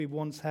we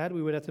once had.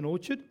 We were at an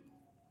orchard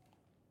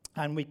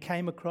and we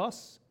came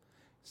across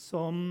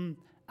some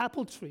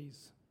apple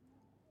trees.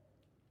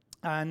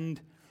 And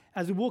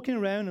as we were walking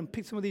around and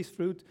picked some of these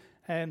fruit,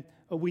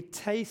 we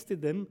tasted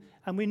them,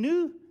 and we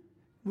knew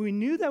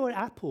they were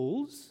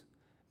apples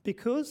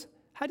because,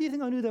 how do you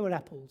think I knew they were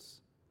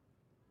apples?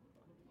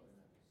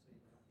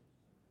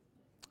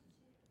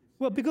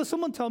 Well, because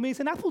someone told me it's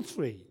an apple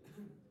tree.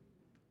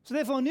 So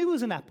therefore I knew it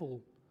was an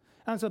apple.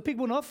 And so I picked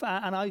one off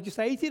and I just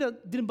ate it. I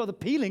didn't bother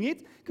peeling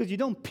it because you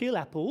don't peel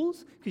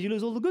apples because you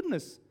lose all the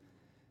goodness.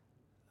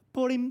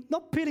 But in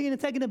not peeling it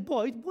and taking a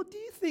bite, what do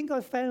you think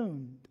I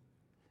found?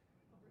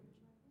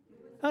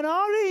 An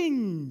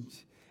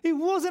orange. It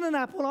wasn't an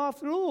apple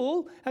after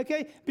all,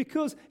 okay?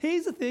 Because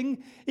here's the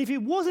thing. If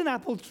it was an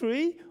apple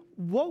tree,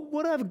 what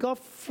would I have got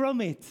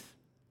from it?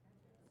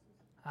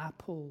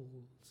 Apples.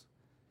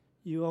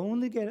 You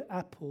only get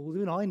apples,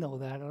 even I know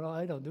that,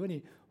 I don't do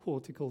any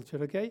horticulture,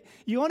 okay?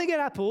 You only get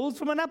apples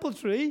from an apple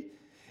tree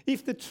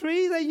if the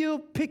tree that you're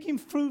picking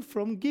fruit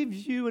from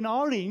gives you an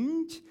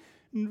orange,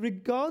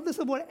 regardless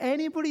of what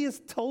anybody has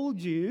told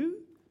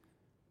you,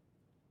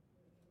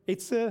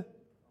 it's a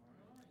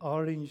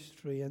orange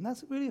tree. And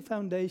that's really a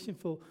foundation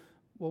for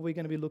what we're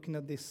going to be looking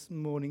at this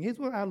morning. Here's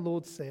what our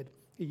Lord said.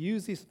 He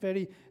used this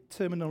very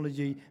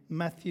terminology,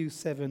 Matthew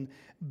 7.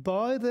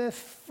 By their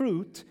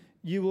fruit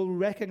you will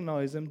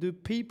recognize them. Do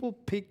people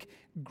pick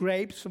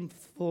grapes from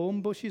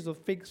thorn bushes or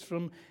figs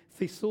from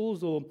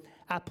thistles or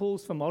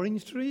apples from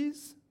orange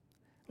trees?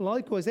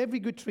 Likewise, every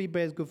good tree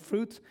bears good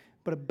fruit,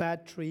 but a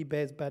bad tree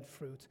bears bad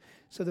fruit.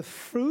 So the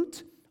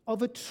fruit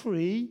of a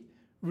tree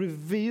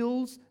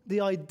reveals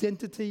the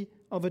identity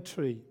of a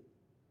tree.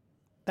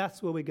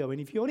 That's where we're going.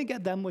 If you only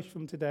get that much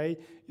from today,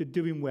 you're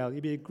doing well.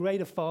 You'll be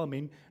great at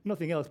farming.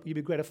 Nothing else, but you'll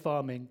be great at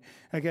farming.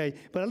 Okay,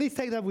 but at least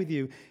take that with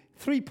you.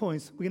 3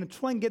 points. We're going to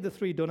try and get the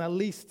 3 done, at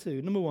least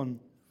 2. Number 1,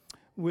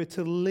 we're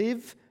to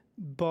live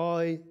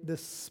by the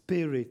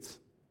Spirit.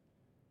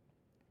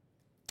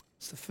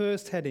 It's the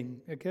first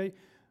heading, okay?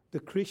 The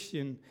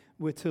Christian,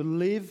 we're to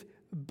live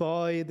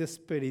by the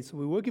Spirit. So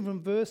we're working from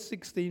verse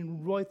 16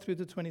 right through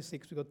to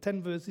 26. We've got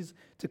 10 verses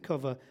to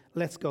cover.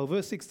 Let's go.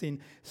 Verse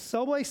 16.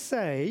 So I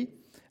say,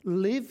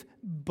 live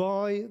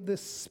by the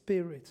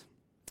Spirit.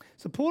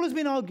 So Paul has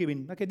been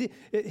arguing. Okay,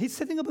 he's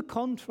setting up a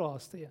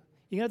contrast here.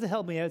 You're going to have to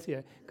help me out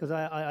here because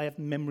I have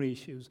memory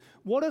issues.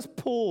 What has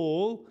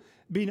Paul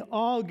been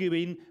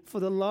arguing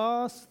for the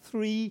last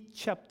 3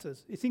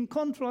 chapters? It's in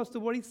contrast to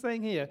what he's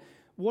saying here.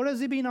 What has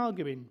he been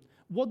arguing?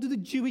 What do the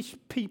Jewish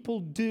people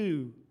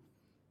do?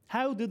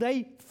 How do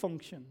they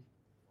function?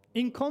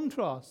 In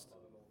contrast.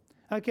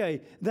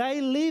 Okay, they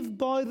live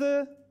by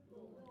the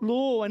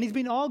law. And he's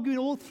been arguing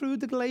all through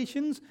the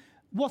Galatians.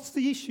 What's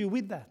the issue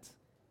with that?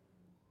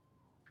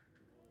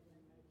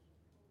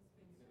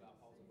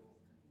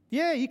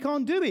 Yeah, you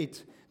can't do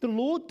it. The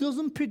law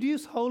doesn't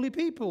produce holy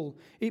people.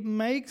 It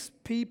makes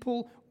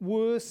people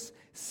worse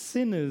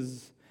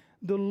sinners.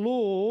 The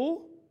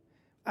law,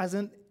 as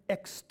an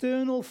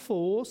external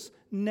force,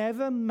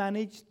 never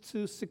managed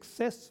to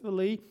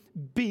successfully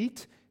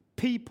beat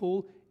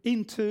people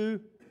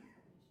into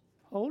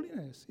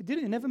holiness. It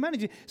didn't. It never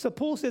managed it. So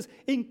Paul says,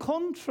 in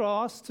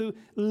contrast to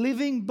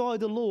living by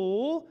the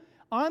law,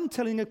 I'm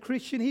telling a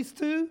Christian he's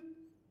to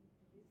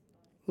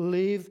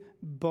live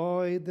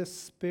by the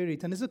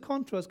Spirit. And there's a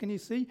contrast. Can you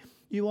see?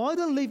 You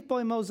either live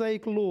by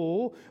Mosaic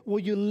law or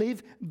you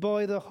live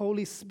by the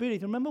Holy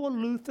Spirit. Remember what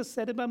Luther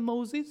said about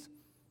Moses?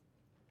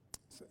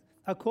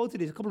 I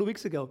quoted it a couple of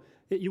weeks ago.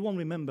 You won't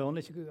remember,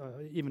 unless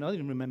even I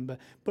didn't remember.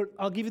 But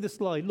I'll give you the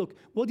slide. Look,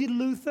 what did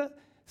Luther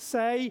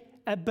say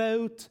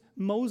about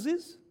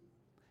Moses?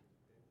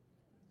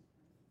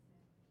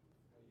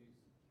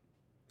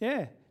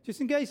 Yeah,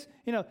 just in case,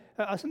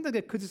 I sometimes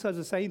get criticized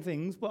for saying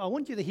things, but I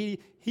want you to hear,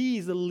 he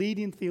is the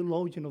leading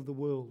theologian of the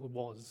world, or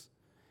was.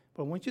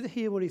 But I want you to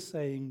hear what he's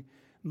saying.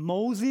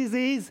 Moses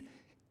is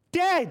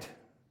dead.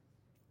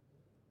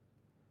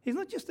 He's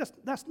not just,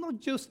 that's not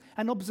just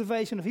an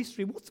observation of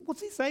history.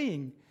 What's he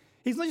saying?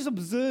 He's not just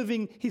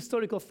observing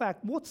historical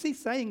fact. What's he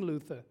saying,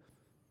 Luther?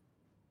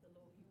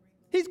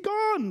 He's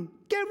gone.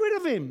 Get rid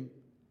of him.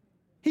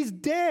 He's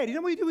dead. You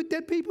know what you do with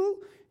dead people?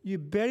 You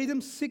bury them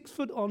 6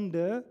 foot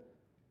under,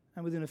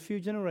 and within a few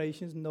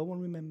generations, no one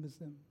remembers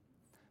them.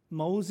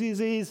 Moses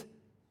is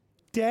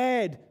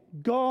dead,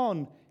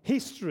 gone,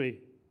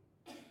 history.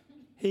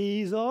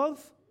 He's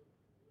of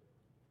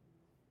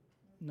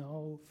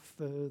no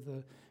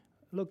further.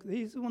 Look,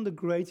 he's one of the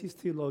greatest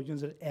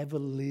theologians that ever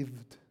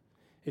lived.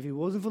 If it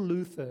wasn't for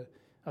Luther,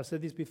 I've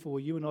said this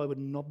before, you and I would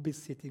not be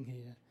sitting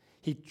here.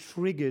 He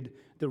triggered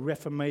the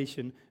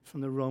Reformation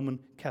from the Roman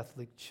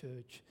Catholic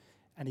Church.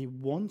 And he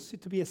wants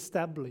it to be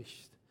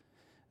established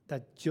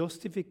that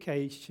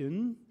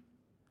justification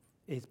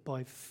is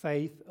by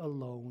faith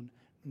alone,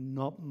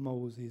 not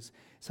Moses.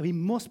 So he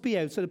must be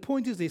out. So the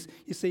point is this,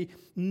 you see,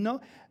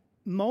 no,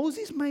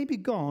 Moses may be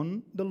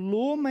gone, the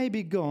law may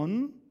be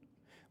gone,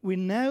 we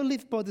now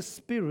live by the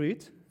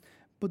Spirit,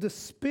 but the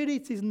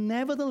Spirit is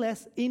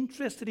nevertheless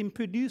interested in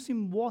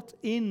producing what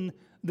in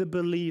the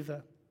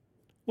believer?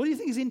 What do you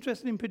think He's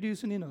interested in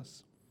producing in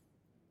us?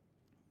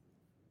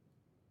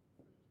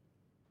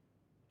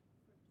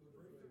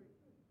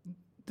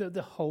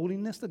 The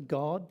holiness that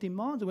God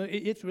demands. Well,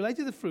 it's related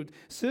to the fruit.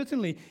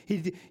 Certainly,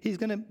 He's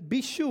going to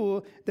be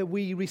sure that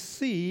we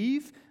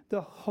receive the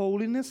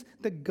holiness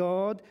that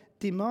God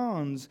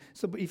demands.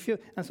 So,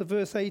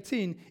 verse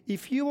 18,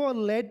 if you are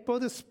led by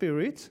the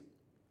Spirit,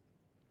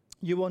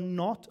 you are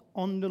not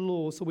under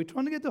law. So we're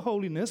trying to get the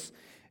holiness.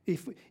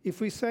 If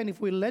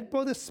we're led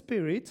by the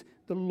Spirit,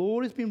 the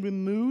law has been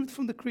removed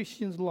from the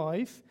Christian's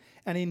life,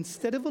 and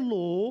instead of a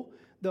law,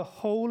 the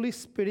Holy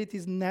Spirit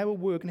is now at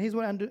work. And here's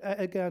what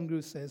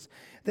Andrew says.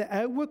 The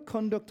outward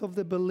conduct of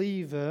the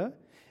believer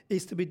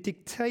is to be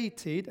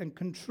dictated and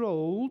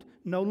controlled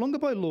no longer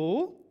by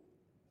law,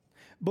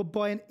 but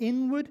by an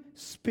inward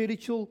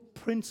spiritual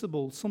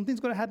principle. Something's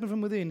got to happen from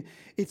within.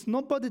 It's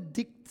not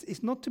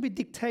to be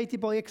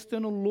dictated by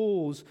external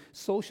laws,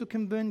 social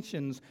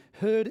conventions,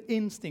 herd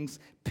instincts,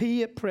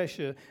 peer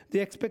pressure,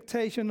 the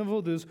expectation of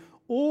others,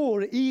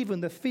 or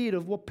even the fear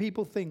of what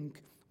people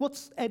think.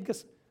 What's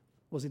Edgar's...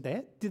 Was it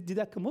there? Did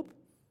that come up?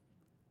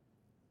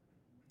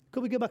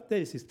 Could we go back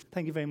there?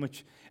 Thank you very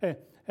much.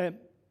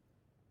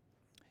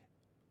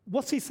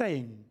 What's he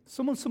saying?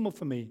 Someone sum up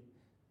for me.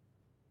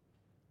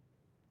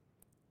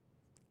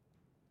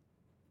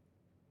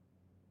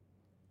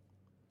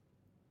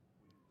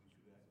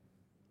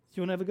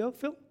 Do you want to have a go,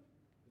 Phil?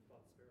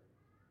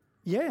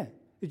 Yeah.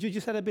 Did you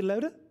just say that a bit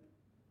louder?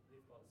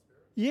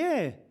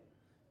 Yeah.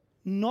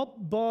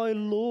 Not by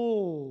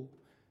law.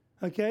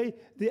 Okay?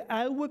 The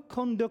outward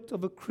conduct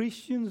of a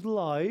Christian's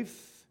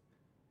life,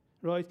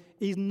 right,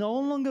 is no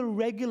longer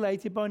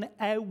regulated by an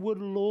outward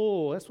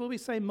law. That's why we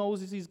say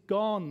Moses is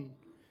gone.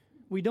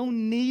 We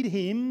don't need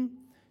him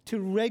to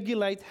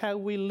regulate how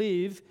we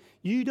live.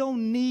 You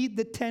don't need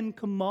the 10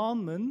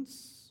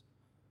 Commandments.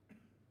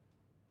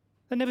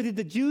 They never did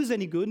the Jews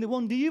any good, and they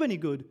won't do you any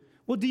good.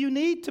 What do you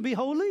need to be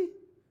holy?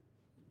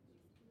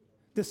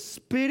 The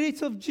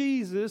Spirit of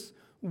Jesus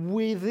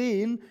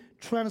within,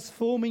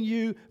 transforming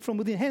you from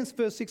within. Hence,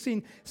 verse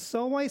 16,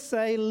 so I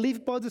say,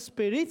 live by the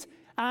Spirit,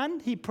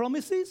 and he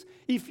promises,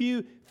 if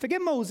you,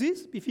 forget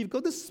Moses, if you've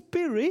got the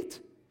Spirit,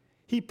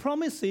 he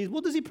promises,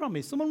 what does he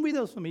promise? Someone read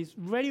those for me. It's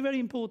very, very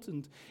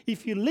important.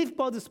 If you live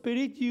by the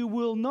Spirit, you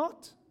will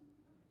not.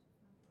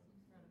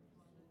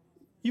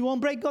 You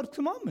won't break God's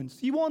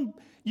commandments. You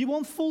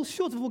won't fall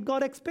short of what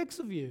God expects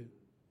of you.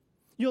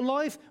 Your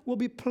life will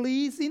be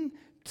pleasing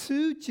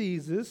to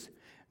Jesus,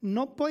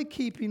 not by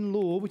keeping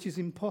law, which is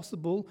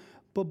impossible,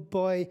 but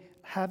by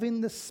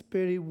having the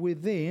Spirit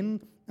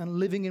within and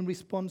living in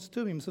response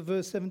to him. So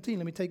verse 17,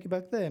 let me take you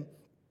back there.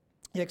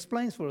 He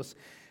explains for us.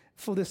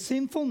 For the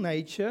sinful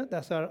nature,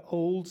 that's our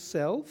old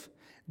self,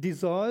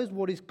 desires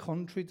what is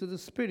contrary to the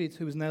Spirit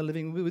who is now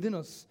living within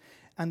us.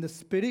 And the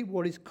Spirit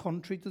what is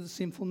contrary to the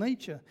sinful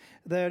nature.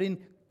 They are in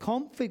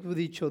conflict with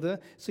each other,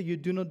 so you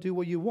do not do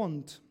what you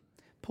want.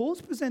 Paul's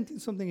presenting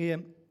something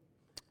here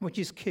which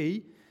is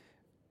key.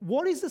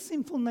 What is the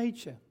sinful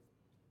nature?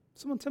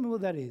 Someone tell me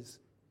what that is.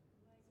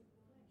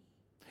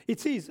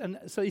 It is, and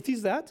so it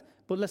is that,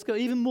 but let's go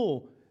even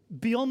more.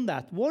 Beyond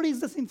that, what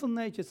is the sinful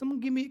nature? Someone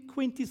give me a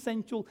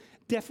quintessential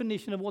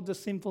definition of what the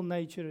sinful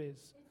nature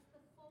is.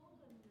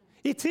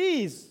 It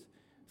is.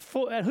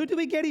 And who do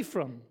we get it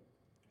from?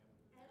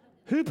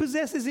 Who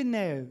possesses it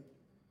now?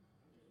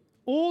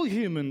 All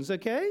humans,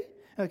 okay?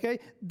 Okay,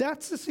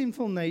 that's the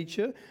sinful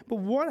nature. But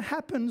what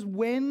happens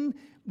when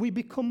we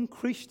become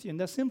Christian?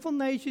 The sinful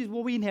nature is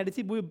what we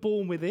inherited. We were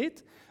born with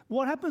it.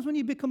 What happens when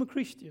you become a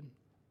Christian?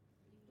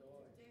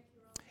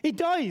 It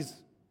dies.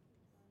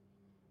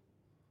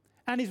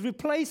 And is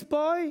replaced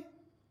by?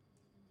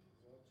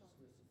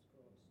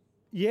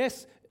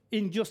 Yes,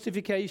 in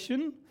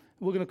justification.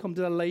 We're going to come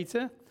to that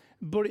later.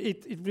 But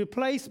it's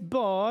replaced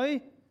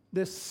by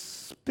the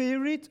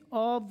Spirit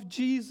of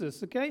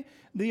Jesus, okay?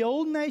 The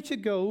old nature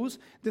goes,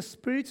 the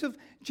Spirit of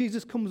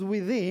Jesus comes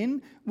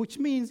within, which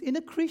means in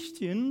a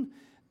Christian,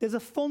 there's a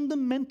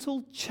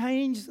fundamental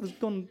change that's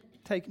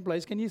taking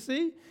place. Can you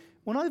see?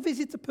 When I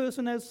visit a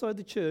person outside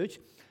the church,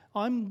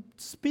 I'm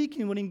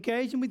speaking, when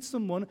engaging with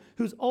someone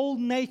whose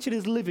old nature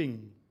is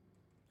living.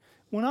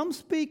 When I'm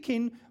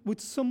speaking with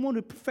someone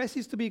who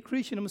professes to be a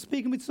Christian, I'm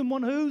speaking with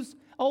someone whose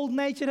old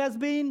nature has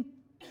been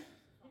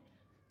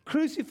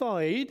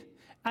crucified,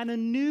 and a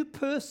new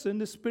person,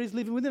 the Spirit is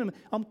living within them.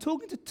 I'm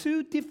talking to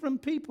two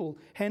different people,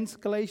 hence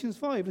Galatians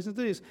 5. Listen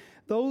to this.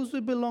 Those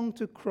who belong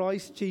to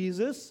Christ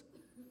Jesus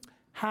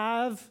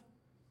have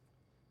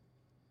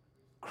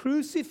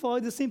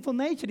crucified the sinful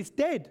nature. It's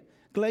dead.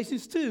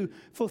 Galatians 2.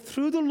 For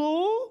through the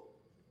law,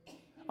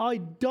 I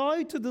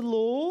died to the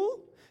law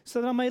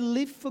so that I may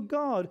live for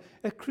God.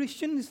 A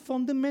Christian is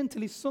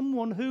fundamentally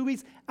someone who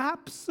is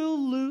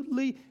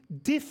absolutely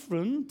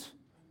different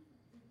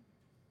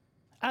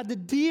at the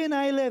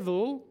DNA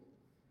level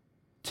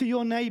to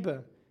your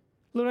neighbor.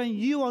 Lorraine,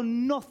 you are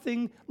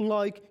nothing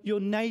like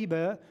your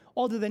neighbor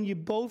other than you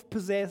both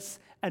possess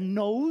a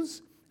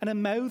nose and a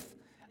mouth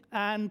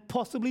and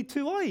possibly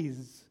two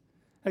eyes.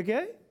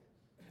 Okay?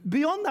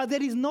 Beyond that,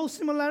 there is no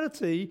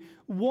similarity.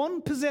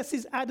 One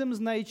possesses Adam's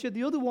nature,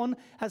 the other one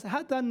has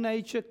had that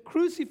nature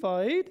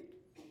crucified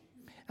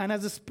and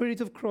has the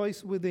Spirit of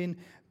Christ within.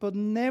 But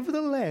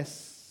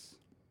nevertheless,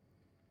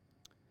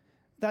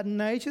 that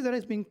nature that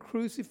has been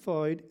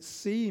crucified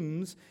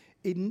seems,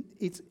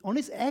 it's on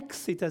its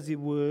exit, as it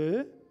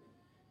were,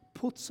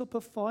 puts up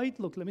a fight.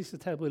 Look, let me see a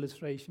terrible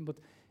illustration, but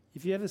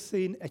if you ever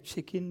seen a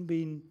chicken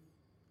being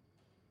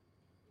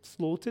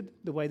slaughtered,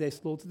 the way they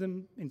slaughter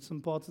them in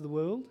some parts of the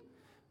world,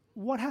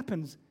 what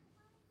happens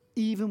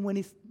even when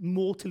it's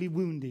mortally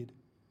wounded?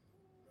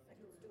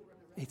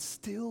 It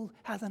still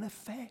has an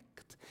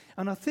effect.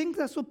 And I think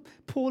that's what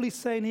Paul is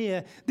saying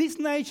here. This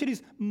nature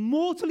is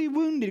mortally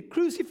wounded,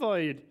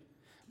 crucified.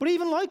 But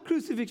even like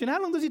crucifixion,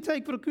 how long does it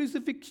take for a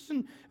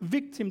crucifixion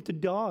victim to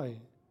die?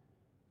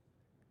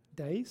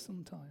 Days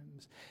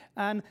sometimes.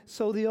 And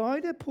so the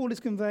idea Paul is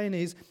conveying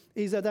is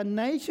that the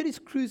nature is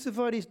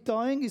crucified, is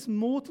dying, is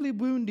mortally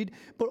wounded,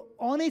 but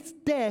on its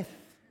death,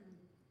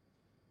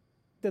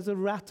 there's a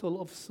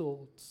rattle of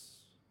sorts.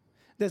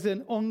 There's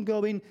an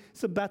ongoing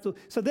battle.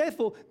 So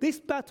therefore, this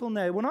battle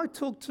now, when I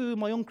talk to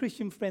my young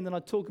Christian friend and I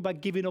talk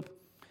about giving up,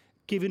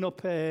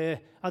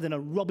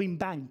 robbing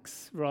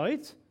banks,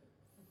 right?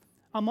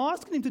 I'm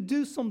asking him to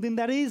do something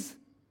that is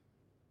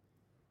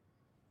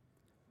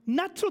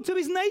natural to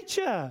his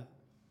nature.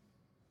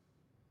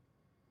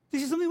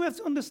 This is something we have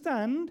to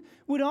understand.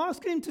 We're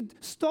asking him to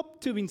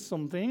stop doing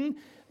something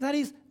that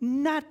is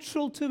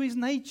natural to his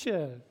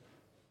nature.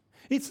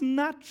 It's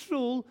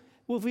natural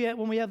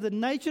when we have the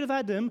nature of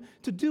Adam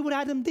to do what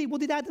Adam did. What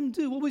did Adam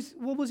do?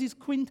 What was his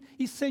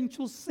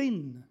quintessential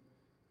sin?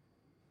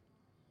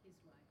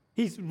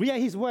 His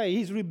way.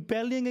 He's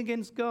rebelling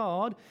against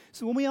God.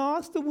 So when we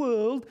ask the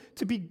world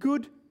to be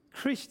good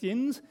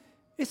Christians,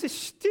 it's a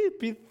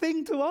stupid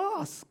thing to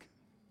ask.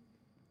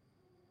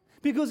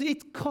 Because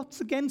it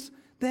cuts against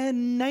their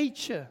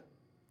nature.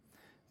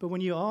 But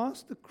when you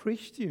ask the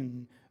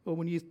Christian, or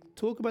when you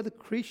talk about the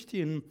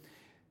Christian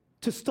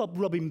to stop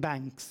robbing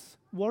banks,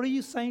 what are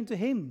you saying to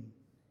him?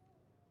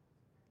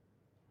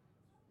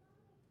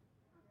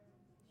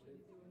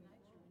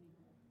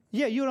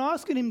 Yeah, you're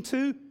asking him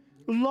to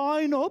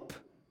line up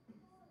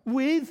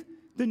with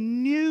the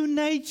new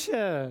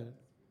nature.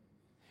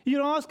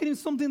 You're asking him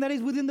something that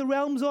is within the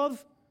realms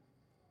of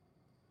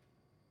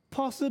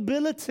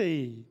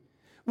possibility,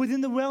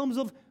 within the realms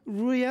of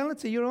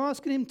reality. You're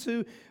asking him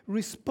to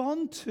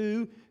respond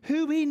to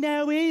who he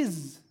now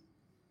is.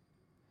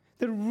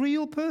 The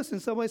real person.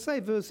 So I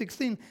say, verse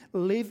 16,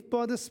 live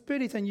by the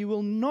Spirit and you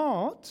will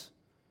not.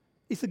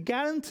 It's a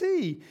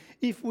guarantee.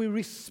 If we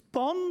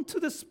respond to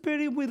the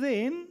Spirit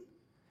within,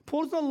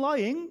 Paul's not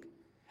lying.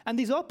 And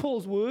these are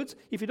Paul's words.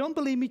 If you don't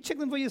believe me, check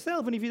them for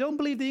yourself. And if you don't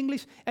believe the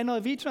English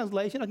NIV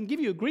translation, I can give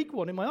you a Greek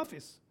one in my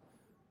office.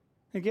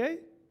 Okay?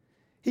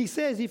 He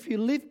says, if you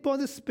live by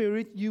the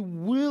Spirit, you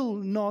will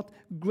not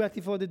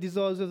gratify the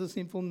desires of the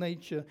sinful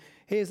nature.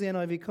 Here's the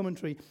NIV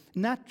commentary.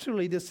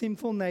 Naturally, the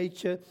sinful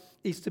nature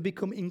is to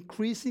become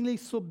increasingly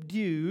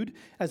subdued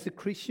as the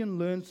Christian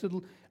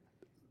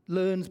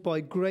learns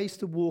by grace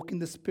to walk in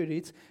the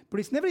Spirit, but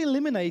it's never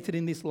eliminated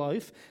in this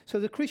life. So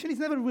the Christian is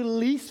never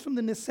released from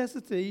the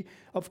necessity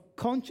of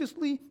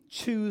consciously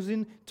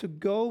choosing to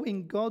go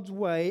in God's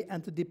way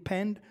and to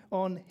depend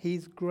on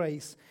His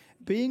grace.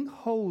 Being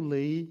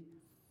holy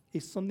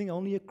is something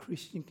only a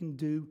Christian can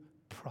do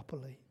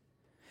properly.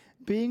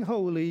 Being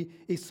holy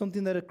is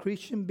something that a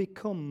Christian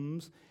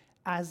becomes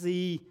as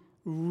he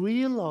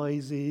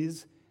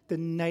realizes the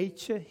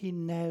nature he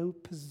now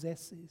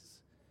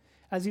possesses.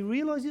 As he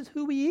realizes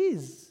who he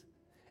is,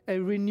 a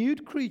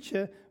renewed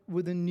creature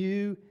with a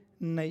new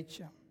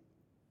nature.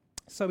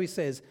 So he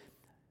says,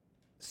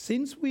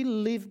 since we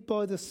live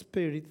by the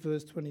Spirit,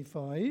 verse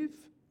 25,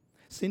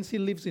 since he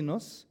lives in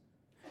us,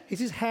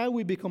 this is how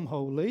we become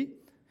holy.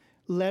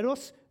 Let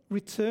us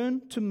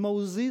return to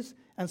Moses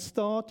and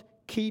start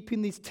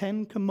keeping these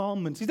 10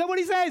 commandments. Is that what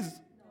he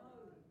says?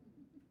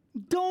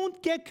 No.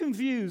 Don't get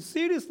confused.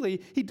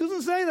 Seriously, he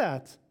doesn't say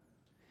that.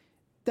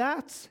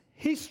 That's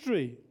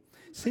history.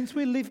 Since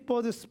we live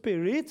by the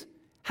Spirit,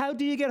 how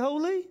do you get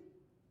holy?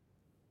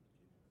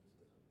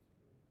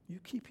 You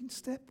keep in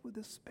step with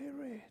the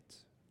Spirit.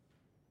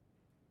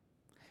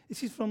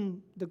 This is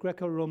from the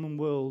Greco-Roman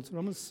world.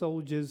 Roman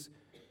soldiers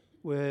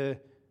did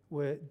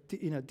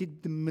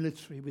the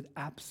military with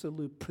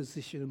absolute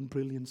precision and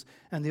brilliance.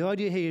 And the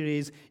idea here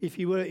is, if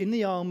you were in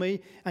the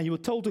army and you were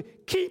told to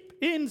keep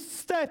in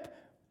step,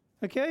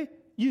 okay,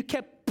 you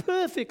kept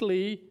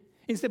perfectly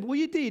in step. What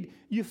you did,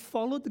 you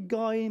followed the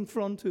guy in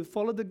front who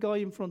followed the guy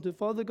in front who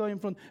followed the guy in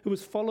front who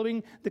was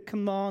following the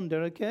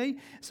commander, okay?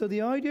 So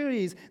the idea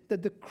is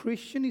that the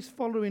Christian is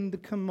following the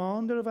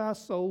commander of our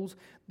souls,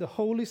 the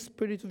Holy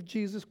Spirit of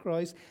Jesus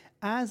Christ,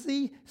 as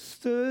he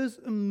stirs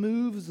and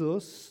moves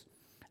us.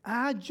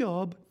 Our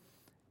job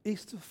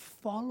is to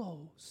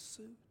follow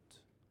suit.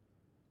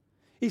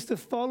 Is to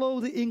follow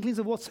the inklings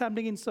of what's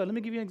happening inside. Let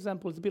me give you an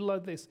example. It's a bit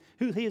like this.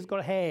 Who here has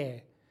got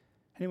hair?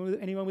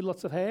 Anyone with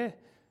lots of hair?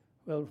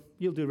 Well,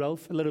 you'll do,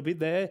 Ralph, a little bit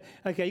there.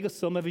 Okay, you got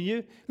some, haven't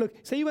you? Look,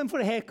 say you went for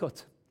a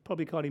haircut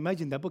Probably can't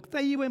imagine that. But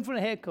say you went for a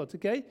haircut,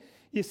 okay?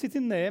 You're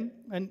sitting there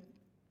and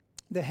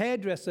the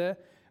hairdresser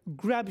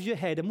grabs your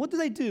head. And what do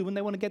they do when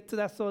they want to get to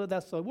that side or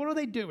that side? What are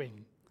they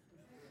doing?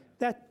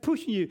 They're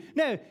pushing you.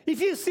 Now, if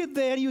you sit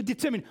there and you're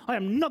determined, I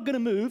am not going to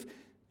move,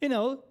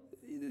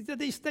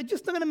 they're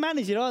just not going to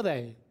manage it, are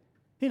they?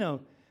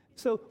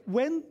 So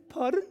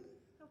pardon?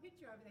 He'll hit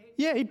you over the head.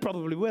 Yeah, he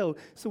probably will.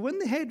 So when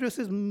the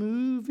hairdresser's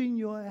moving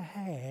your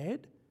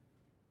head,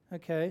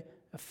 okay,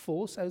 a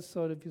force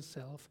outside of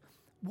yourself,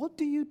 what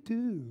do you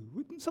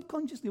do?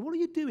 Subconsciously, what are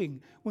you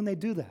doing when they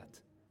do that?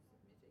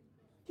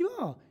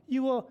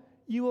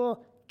 You are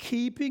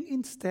keeping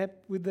in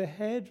step with the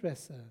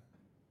hairdresser,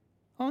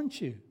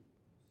 aren't you?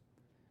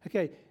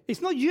 Okay,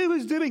 it's not you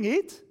who's doing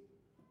it.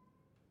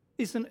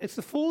 It's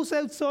the force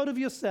outside of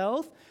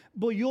yourself,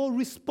 but your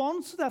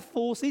response to that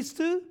force is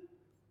to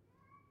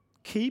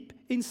keep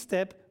in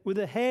step with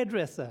the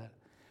hairdresser.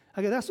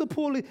 Okay, that's what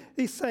Paul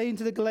is saying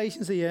to the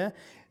Galatians here.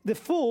 The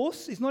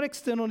force is not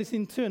external, it's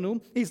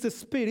internal. It's the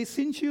Spirit.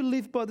 Since you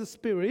live by the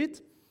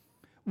Spirit,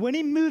 when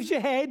He moves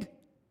your head,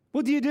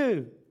 what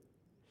do?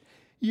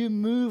 You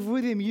move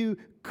with Him. You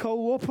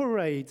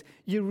cooperate.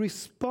 You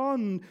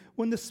respond.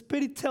 When the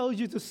Spirit tells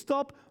you to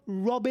stop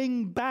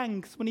robbing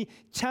banks, when He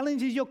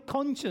challenges your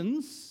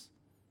conscience,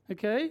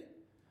 okay,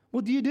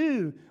 what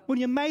do? When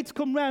your mates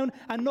come round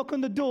and knock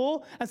on the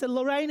door and say,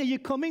 Lorraine, are you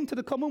coming to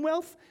the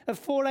Commonwealth at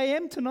 4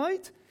 a.m.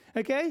 tonight?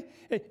 Okay?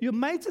 Your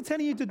mates are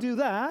telling you to do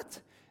that.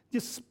 The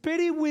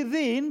Spirit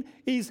within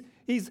is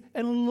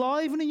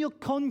enlivening your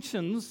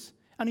conscience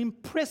and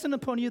impressing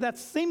upon you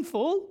that's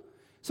sinful.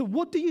 So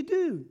what do? Well,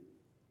 you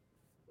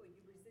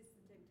resist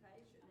the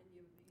temptation and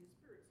your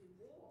spirit's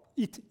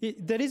in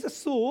war. There is a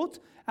sword,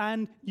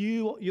 and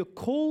you're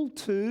called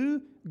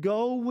to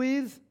go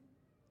with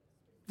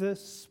the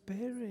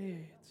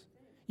Spirit.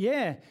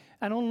 Yeah.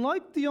 And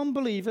unlike the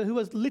unbeliever who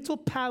has little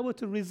power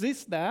to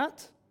resist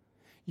that,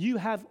 you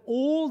have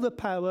all the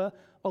power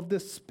of the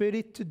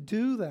Spirit to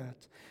do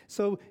that.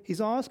 So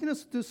he's asking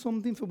us to do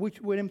something for which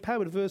we're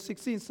empowered. Verse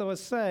 16, so I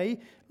say,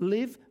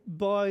 live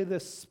by the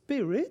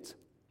Spirit.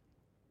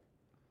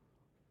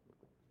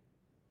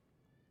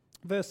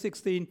 Verse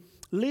 16,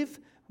 live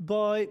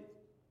by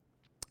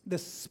the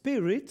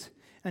Spirit,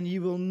 and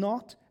you will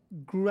not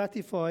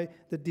gratify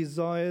the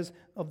desires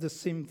of the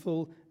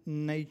sinful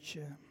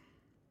nature.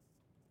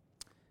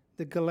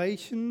 The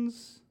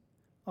Galatians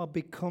are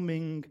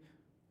becoming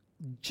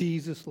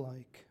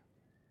Jesus-like.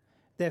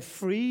 They're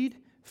freed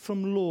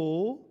from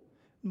law,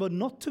 but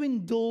not to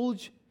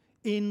indulge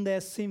in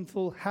their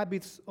sinful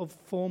habits of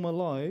former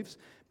lives,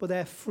 but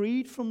they're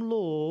freed from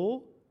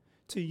law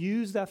to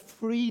use that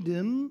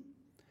freedom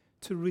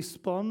to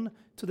respond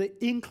to the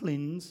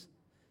inklings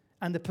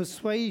and the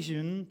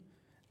persuasion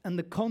and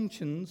the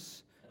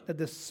conscience that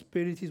the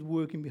Spirit is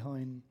working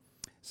behind.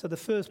 So the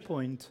first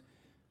point,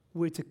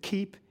 we're to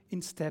keep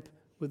in step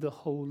with the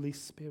Holy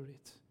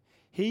Spirit.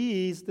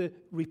 He is the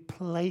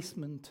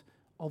replacement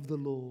of the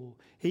law.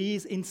 He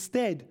is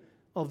instead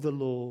of the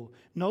law.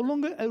 No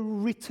longer a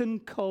written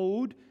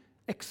code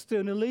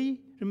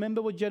externally.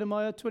 Remember what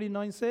Jeremiah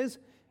 29 says?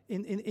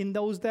 In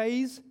those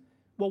days,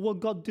 what will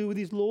God do with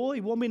His law?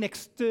 It won't be an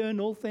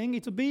external thing.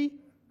 It will be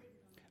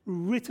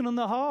written on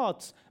the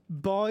hearts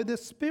by the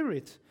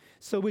Spirit.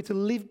 So we're to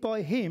live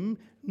by Him,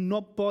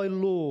 not by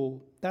law.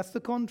 That's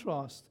the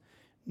contrast.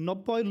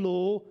 Not by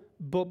law,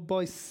 but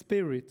by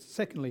Spirit.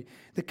 Secondly,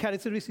 the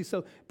characteristics.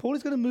 So Paul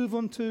is going to move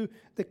on to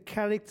the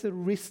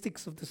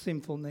characteristics of the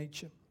sinful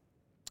nature.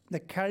 The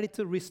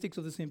characteristics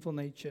of the sinful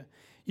nature.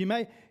 They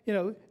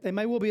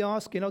may well be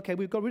asking, okay,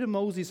 we've got rid of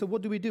Moses, so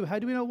what do we do? How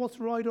do we know what's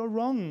right or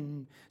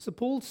wrong? So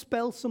Paul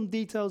spells some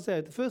details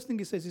out. The first thing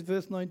he says is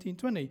verse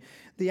 19-20.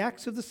 The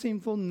acts of the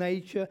sinful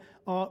nature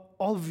are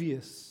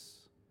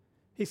obvious.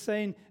 He's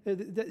saying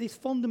that it's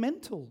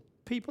fundamental.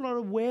 People are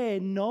aware,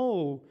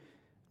 know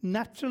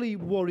naturally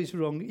what is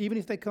wrong, even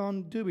if they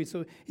can't do it.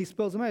 So he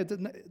spells them out.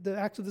 The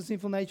acts of the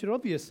sinful nature are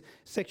obvious.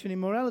 Sexual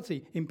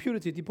immorality,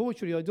 impurity,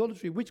 debauchery,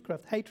 idolatry,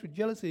 witchcraft, hatred,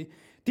 jealousy,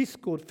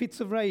 discord,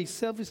 fits of rage,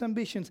 selfish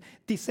ambitions,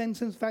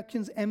 dissensions,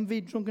 factions, envy,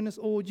 drunkenness,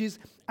 orgies,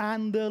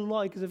 and the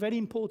like. It's a very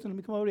important, let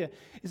me come over here.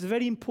 It's a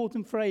very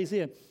important phrase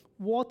here.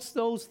 What's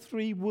those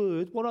three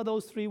words? What are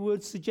those three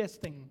words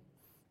suggesting?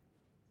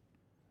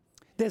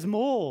 There's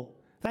more.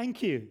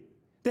 Thank you.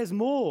 There's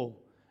more.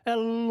 A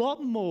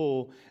lot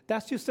more.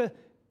 That's just a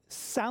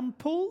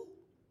sample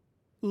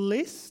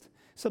list.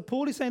 So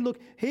Paul is saying, look,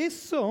 here's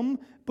some,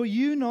 but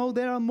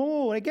there are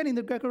more. Again, in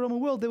the Greco-Roman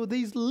world, there were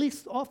these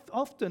lists,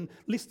 often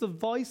lists of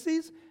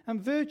vices and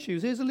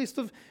virtues. Here's a list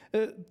of,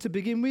 to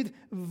begin with,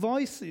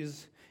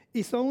 vices.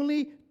 It's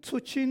only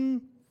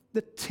touching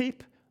the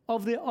tip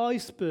of the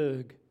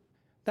iceberg.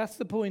 That's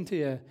the point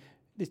here.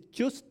 It's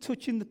just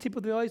touching the tip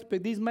of the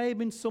iceberg. These may have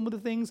been some of the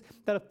things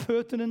that are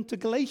pertinent to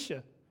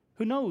Galatia.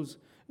 Who knows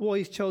why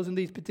he's chosen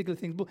these particular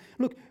things? But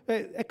look,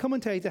 a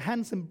commentator,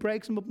 Hansen,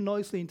 breaks them up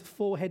nicely into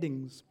 4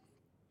 headings.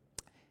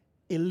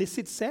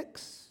 Illicit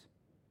sex,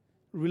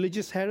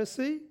 religious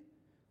heresy,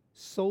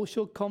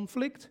 social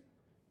conflict,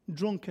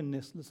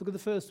 drunkenness. Let's look at the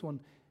first one.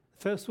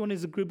 First one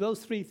is a group.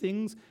 Those three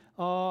things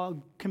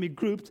can be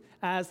grouped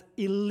as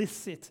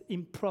illicit,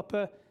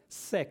 improper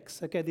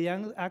sex. Okay, the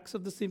acts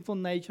of the sinful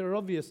nature are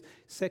obvious.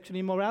 Sexual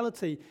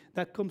immorality,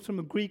 that comes from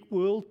a Greek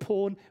word,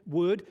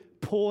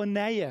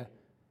 porneia.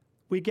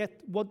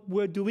 What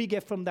word do we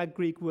get from that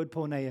Greek word,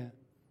 porneia?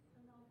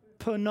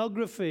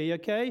 Pornography,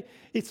 okay?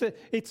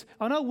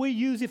 I know we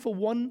use it for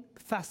one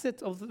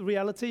facet of the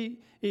reality,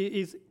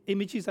 is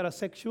images that are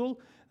sexual,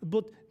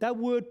 but that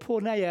word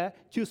porneia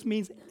just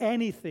means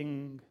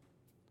anything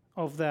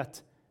of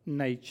that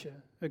nature,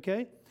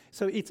 okay?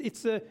 So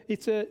it's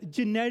a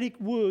generic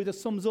word that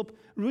sums up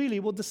really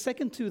what the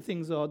second two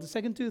things are. The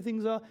second two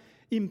things are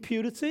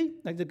impurity.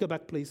 Go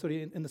back, please,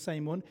 sorry, in the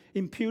same one.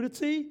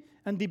 Impurity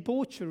and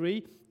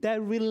debauchery,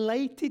 they're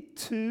related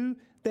to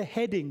the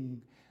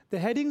heading. The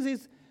headings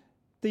is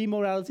the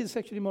immorality, the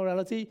sexual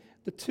immorality.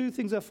 The two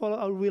things that follow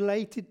are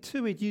related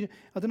to it.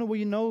 I don't know what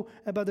you know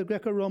about the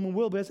Greco-Roman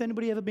world, but has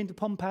anybody ever been to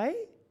Pompeii?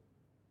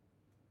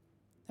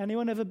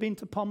 Anyone ever been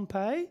to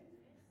Pompeii?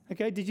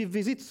 Okay, did you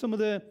visit some of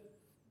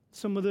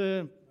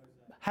the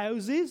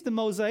houses, the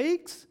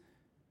mosaics?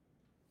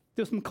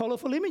 There's some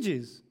colourful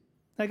images.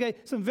 Okay,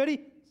 some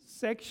very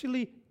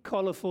sexually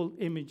colourful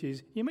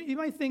images. You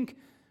might think,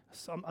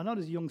 I'm not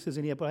as youngsters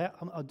in here, but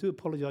I do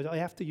apologise. I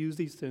have to use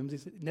these terms.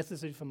 It's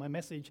necessary for my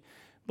message.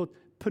 But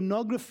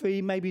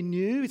pornography may be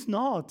new. It's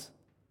not.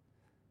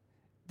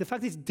 The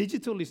fact it's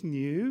digital is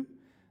new,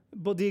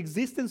 but the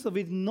existence of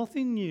it is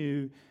nothing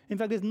new. In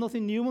fact, there's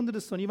nothing new under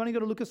the sun. You've only got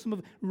to look at some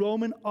of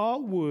Roman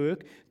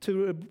artwork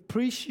to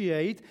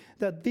appreciate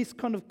that this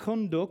kind of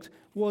conduct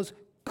was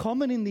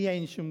common in the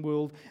ancient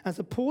world. And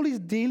so Paul is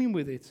dealing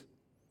with it.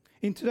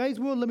 In today's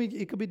world,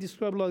 it could be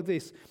described like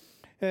this.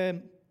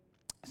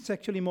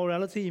 Sexual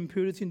immorality,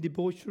 impurity, and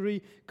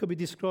debauchery could be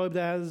described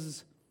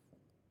as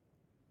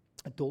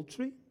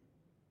adultery,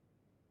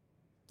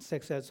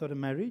 sex outside of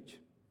marriage,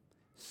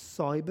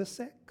 cyber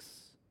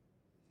sex,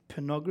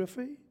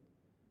 pornography,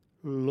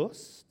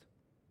 lust,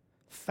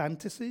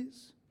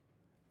 fantasies,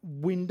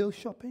 window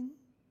shopping.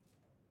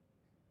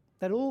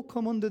 That all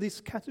come under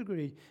this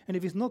category. And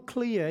if it's not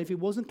clear, if it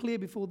wasn't clear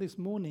before this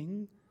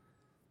morning,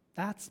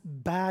 that's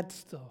bad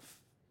stuff.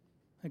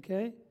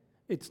 Okay?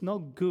 It's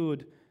not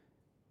good.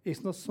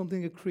 It's not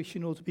something a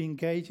Christian ought to be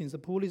engaged in. So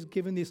Paul is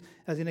giving this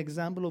as an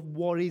example of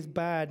what is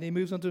bad. And he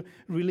moves on to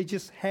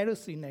religious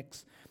heresy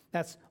next.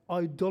 That's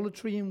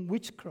idolatry and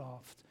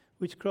witchcraft.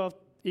 Witchcraft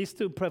is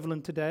still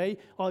prevalent today.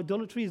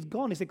 Idolatry is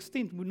gone. It's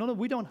extinct.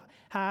 We don't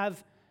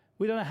have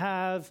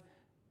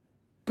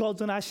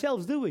gods on our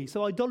shelves, do we?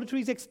 So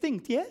idolatry is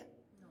extinct, yeah?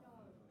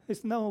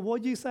 No. Why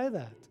do you say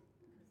that?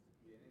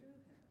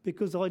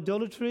 Because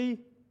idolatry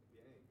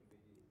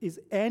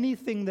is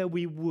anything that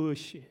we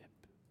worship.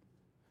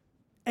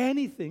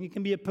 Anything. It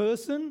can be a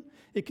person,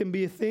 it can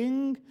be a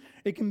thing,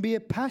 it can be a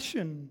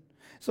passion.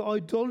 So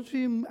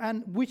idolatry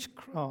and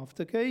witchcraft,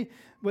 okay?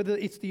 Whether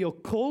it's the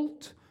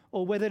occult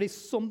or whether it's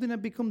something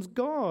that becomes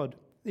God.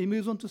 He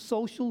moves on to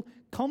social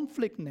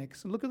conflict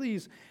next. And look at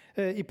these.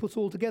 He puts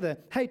all together.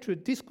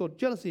 Hatred, discord,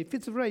 jealousy,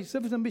 fits of rage,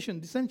 selfish ambition,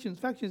 dissensions,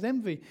 factions,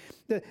 envy.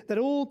 They're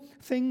all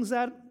things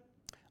that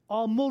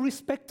are more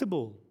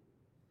respectable,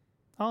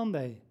 aren't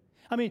they?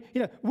 I mean,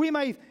 we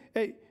may,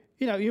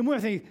 you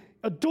might think,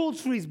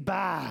 adultery is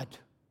bad.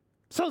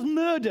 So is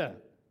murder.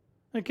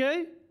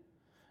 Okay?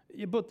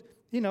 But,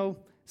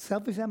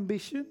 selfish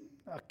ambition.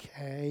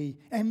 Okay.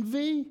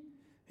 Envy.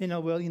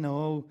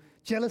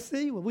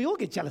 Jealousy. Well, we all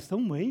get jealous,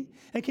 don't we?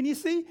 And can you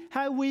see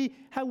how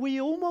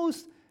we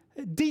almost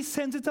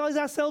desensitize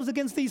ourselves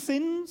against these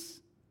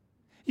sins?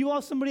 You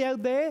ask somebody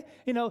out there,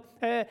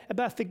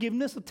 about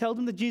forgiveness, or tell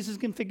them that Jesus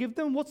can forgive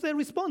them. What's their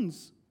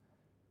response?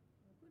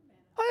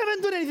 I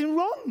haven't done anything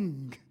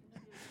wrong.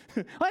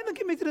 I haven't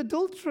committed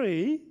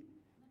adultery.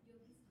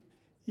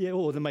 Yeah,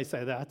 or they may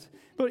say that.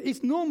 But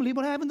it's normally,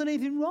 but I haven't done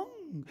anything wrong.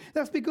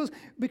 That's because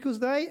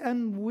they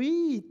and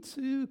we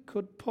too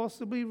could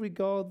possibly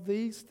regard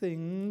these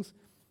things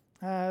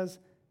as,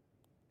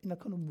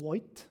 kind of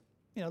white,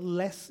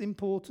 less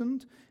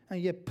important.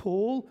 And yet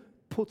Paul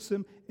puts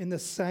them in the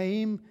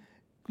same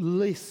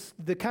list.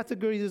 The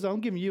categories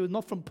I'm giving you are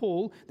not from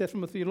Paul, they're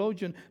from a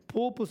theologian.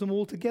 Paul puts them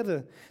all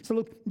together. So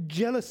look,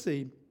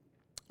 jealousy.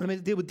 Let me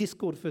deal with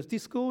discord first.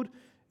 Discord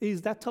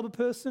is that type of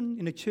person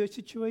in a church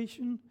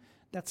situation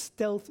that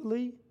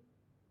stealthily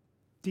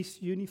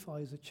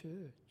disunifies a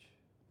church.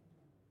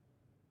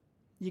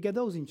 You get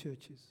those in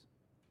churches.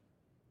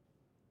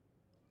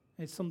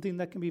 It's something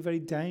that can be very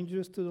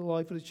dangerous to the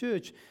life of the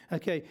church.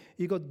 Okay,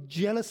 you've got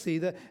jealousy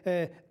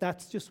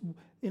that's just,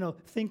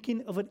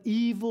 thinking of an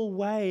evil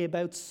way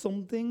about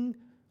something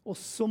or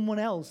someone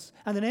else.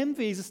 And then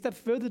envy is a step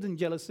further than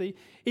jealousy.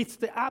 It's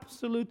the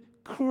absolute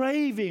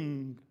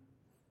craving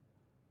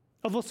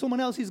of what someone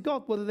else has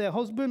got, whether their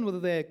husband, whether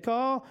their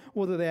car,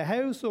 whether their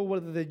house, or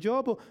whether their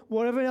job, or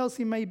whatever else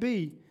it may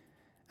be.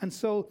 And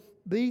so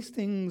these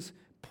things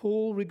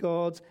Paul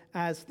regards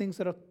as things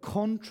that are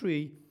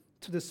contrary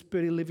to the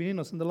Spirit living in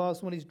us. And the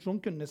last one is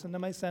drunkenness. And that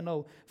may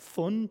sound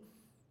fun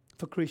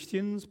for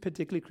Christians,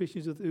 particularly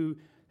Christians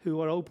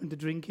who are open to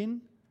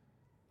drinking.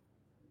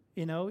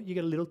 You know, you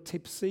get a little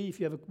tipsy if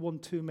you have one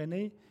too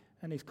many,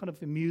 and it's kind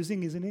of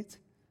amusing, isn't it?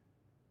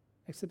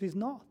 Except it's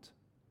not.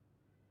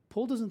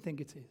 Paul doesn't think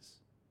it is.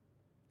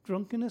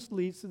 Drunkenness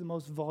leads to the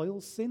most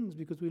vile sins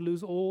because we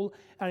lose all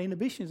our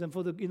inhibitions. And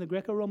in the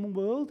Greco-Roman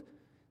world,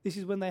 this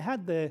is when they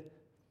had their,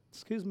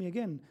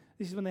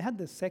 this is when they had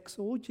their sex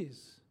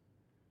orgies,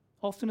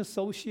 often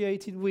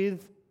associated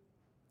with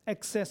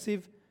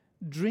excessive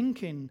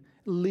drinking,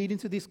 leading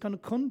to this kind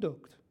of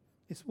conduct.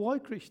 It's why,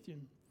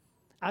 Christian,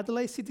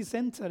 Adelaide City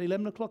Centre at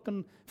 11 o'clock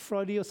on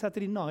Friday or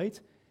Saturday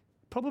night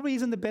probably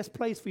isn't the best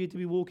place for you to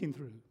be walking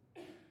through.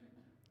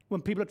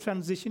 When people are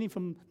transitioning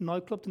from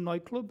nightclub to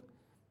nightclub,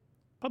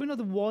 probably not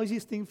the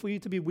wisest thing for you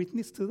to be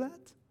witness to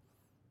that.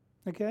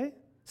 Okay?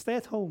 Stay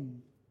at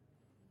home.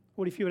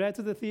 Or if you're out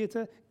of the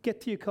theatre, get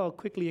to your car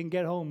quickly and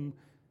get home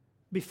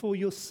before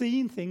you're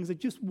seeing things that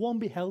just won't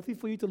be healthy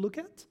for you to look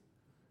at.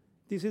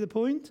 Do you see the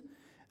point?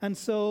 And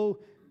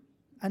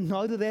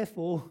neither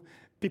therefore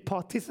be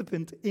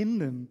participant in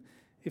them,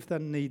 if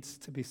that needs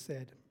to be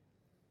said.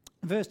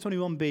 Verse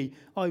 21b,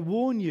 I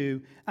warn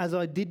you, as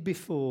I did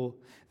before,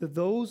 that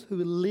those who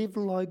live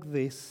like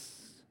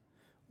this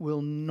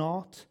will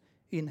not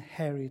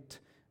inherit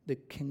the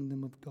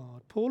kingdom of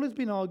God. Paul has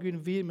been arguing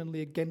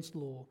vehemently against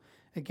law,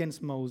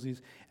 against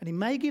Moses, and he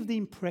may give the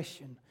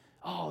impression,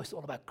 oh, it's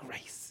all about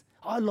grace.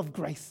 I love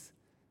grace.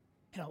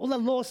 You know, all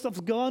that law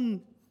stuff's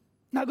gone.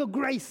 Now I've got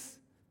grace.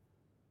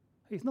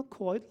 It's not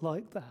quite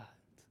like that,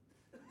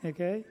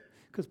 okay?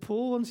 Because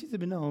Paul wants you to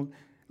be known.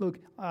 Look,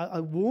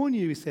 I warn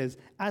you, he says,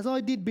 as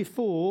I did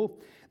before,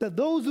 that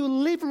those who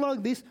live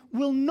like this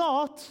will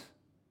not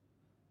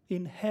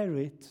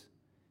inherit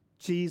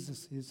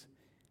Jesus'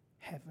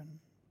 heaven.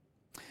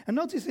 And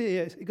notice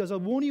here, he goes, I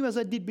warn you as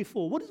I did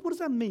before. What does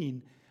that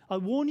mean? I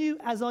warn you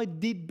as I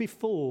did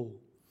before.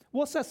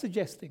 What's that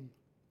suggesting?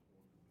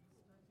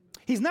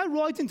 He's now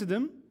writing to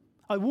them,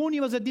 I warn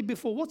you as I did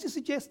before. What's he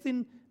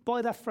suggesting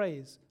by that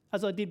phrase,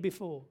 as I did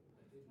before?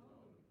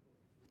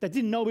 They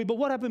didn't know it, but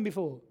what happened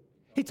before?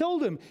 He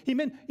told them. He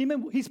meant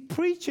his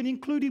preaching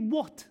included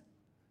what?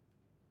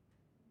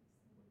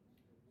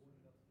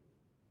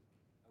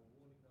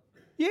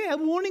 Yeah, a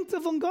warning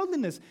of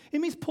ungodliness. It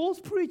means Paul's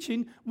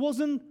preaching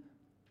wasn't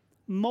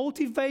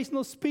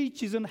motivational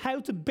speeches on how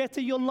to better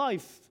your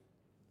life.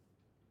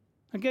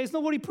 Okay, it's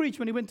not what he preached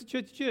when he went to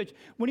church.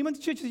 When he went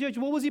to church,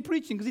 what was he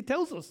preaching? Because he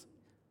tells us.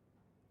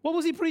 What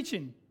was he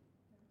preaching?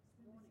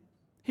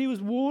 He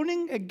was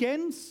warning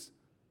against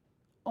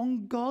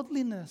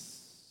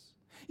ungodliness.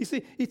 You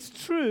see, it's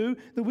true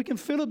that we can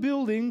fill a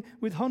building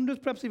with hundreds,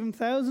 perhaps even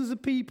thousands of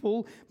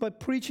people by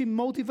preaching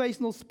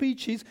motivational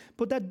speeches,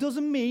 but that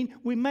doesn't mean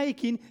we're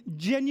making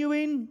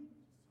genuine,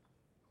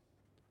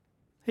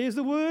 here's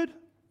the word,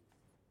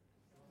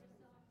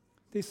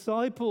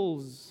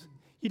 disciples.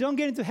 You don't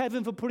get into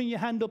heaven for putting your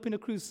hand up in a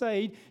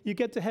crusade. You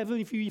get to heaven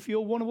if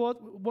you're one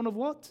of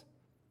what?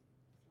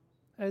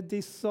 A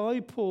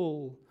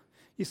disciple.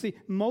 You see,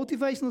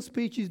 motivational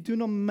speeches do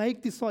not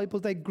make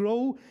disciples. They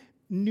grow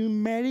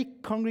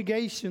numeric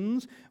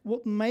congregations.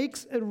 What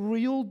makes a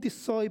real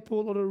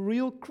disciple or a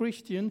real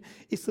Christian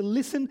is to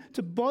listen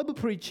to Bible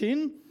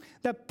preaching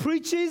that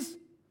preaches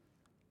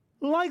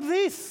like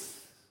this,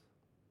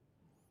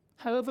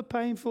 however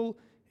painful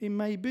it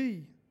may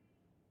be.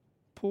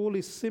 Paul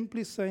is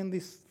simply saying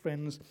this,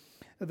 friends,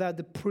 that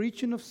the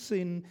preaching of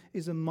sin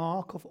is a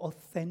mark of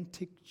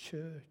authentic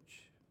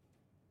church.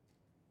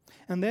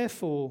 And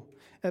therefore,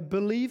 a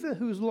believer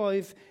whose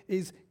life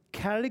is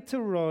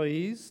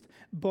characterized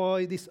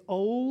by this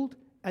old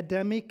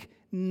Adamic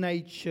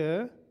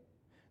nature,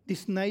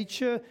 this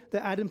nature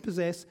that Adam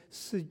possessed,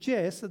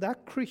 suggests that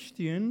that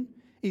Christian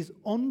is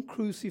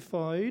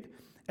uncrucified,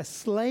 a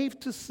slave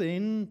to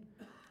sin,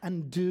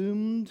 and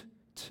doomed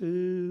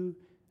to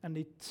an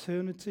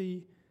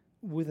eternity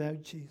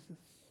without Jesus.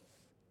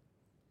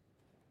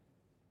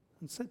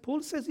 And so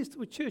Paul says this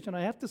to a church, and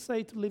I have to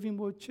say to Living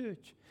Word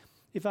Church,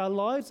 if our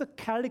lives are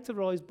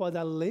characterized by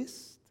that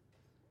list,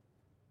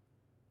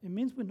 it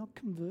means we're not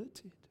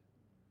converted.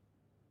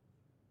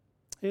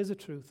 Here's a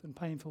truth, and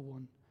painful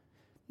one.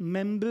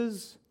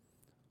 Members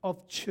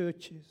of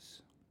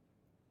churches,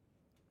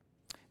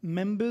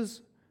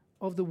 members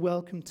of the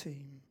welcome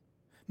team,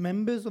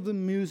 members of the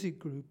music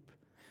group,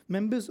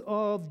 members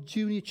of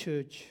junior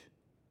church,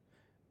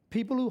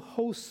 people who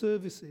host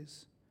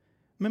services,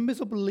 members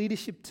of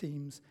leadership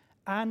teams,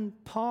 and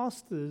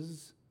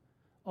pastors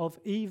of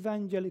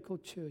evangelical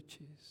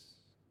churches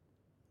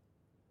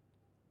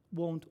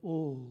won't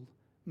all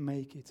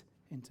make it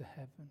into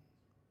heaven.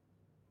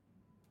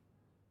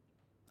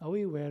 Are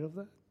we aware of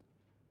that?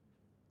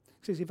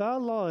 Because if our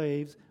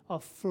lives are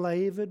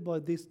flavored by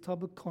this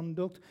type of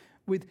conduct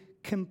with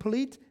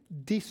complete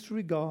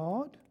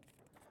disregard,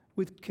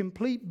 with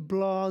complete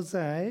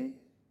blasé,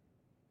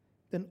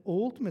 then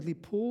ultimately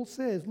Paul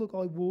says, look,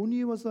 I warn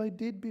you as I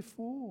did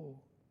before,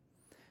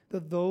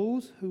 that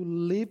those who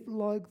live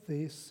like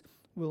this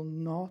will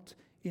not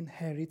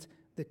inherit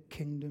the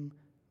kingdom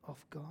of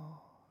God.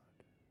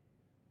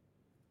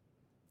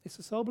 It's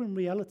a sobering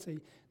reality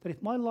that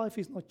if my life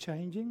is not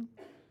changing,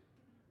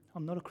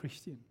 I'm not a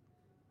Christian.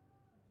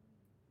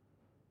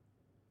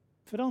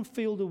 if I don't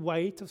feel the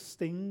weight of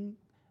sting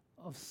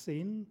of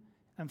sin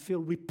and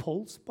feel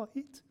repulsed by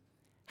it,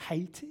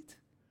 hate it,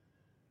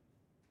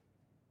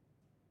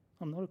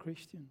 I'm not a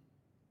Christian.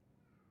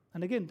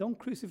 And again, don't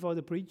crucify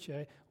the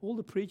preacher. All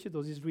the preacher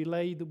does is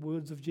relay the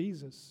words of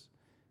Jesus.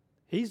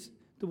 He's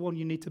the one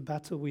you need to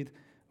battle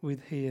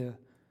with here.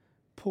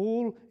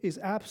 Paul is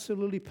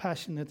absolutely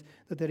passionate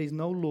that there is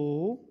no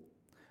law,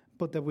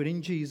 but that we're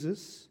in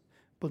Jesus.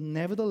 But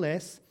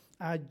nevertheless,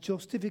 our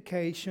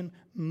justification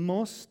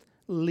must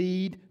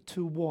lead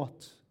to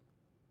what?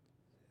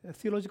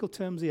 Theological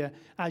terms here.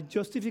 Our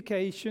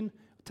justification,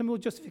 tell me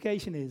what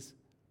justification is.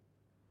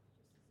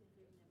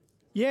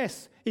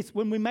 Yes, it's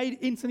when we're made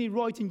instantly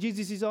right in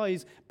Jesus'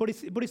 eyes, but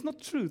it's not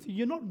truth.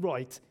 You're not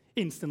right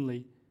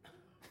instantly.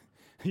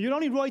 You're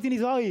only right in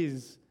his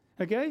eyes,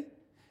 okay?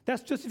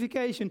 That's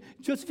justification.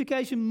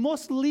 Justification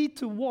must lead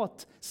to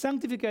what?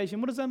 Sanctification.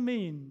 What does that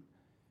mean?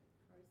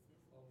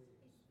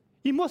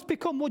 You must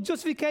become what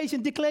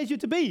justification declares you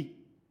to be.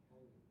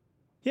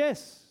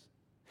 Yes.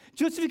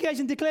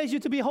 Justification declares you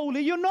to be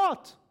holy. You're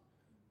not.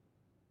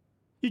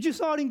 You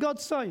just are in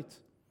God's sight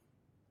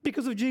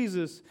because of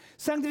Jesus.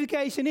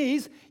 Sanctification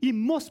is you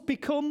must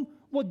become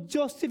what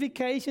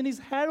justification is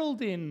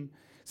heralding.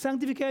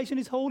 Sanctification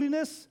is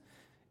holiness.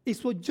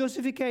 It's what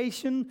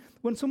justification,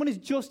 when someone is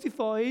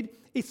justified,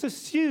 it's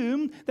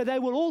assumed that they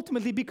will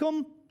ultimately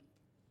become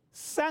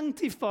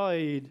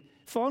sanctified.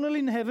 Finally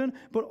in heaven,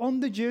 but on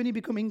the journey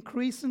become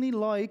increasingly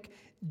like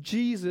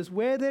Jesus,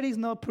 where there is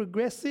no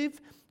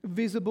progressive,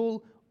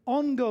 visible,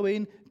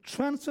 ongoing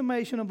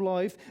transformation of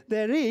life,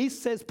 there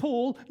is, says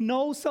Paul,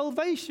 no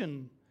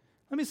salvation.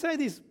 Let me say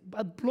this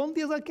as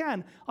bluntly as I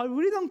can. I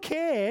really don't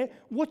care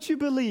what you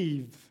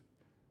believe.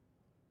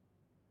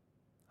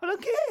 I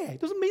don't care. It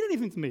doesn't mean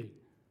anything to me.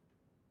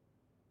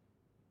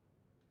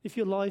 If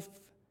your life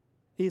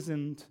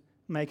isn't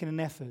making an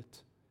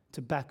effort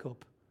to back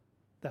up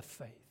that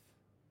faith.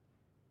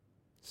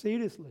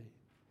 Seriously.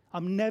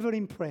 I'm never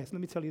impressed.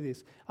 Let me tell you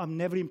this. I'm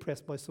never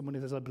impressed by someone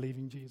who says, I believe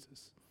in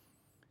Jesus.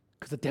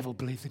 Because the devil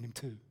believes in him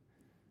too.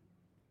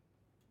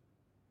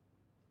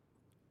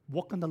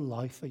 What kind of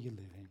life are you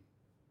living?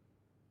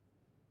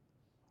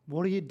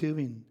 What are you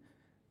doing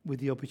with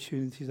the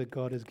opportunities that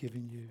God has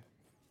given you?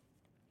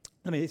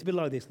 I mean, it's a bit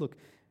like this. Look,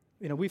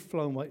 we've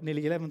flown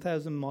nearly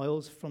 11,000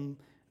 miles from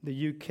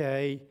the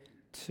UK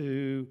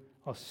to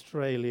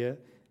Australia.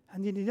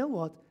 And you know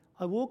what?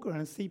 I walk around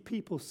and see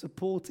people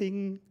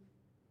supporting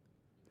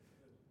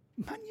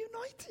Man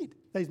United.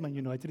 That is Man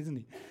United, isn't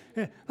he?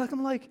 Yeah.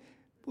 I'm like,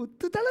 well,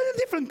 they're in a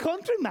different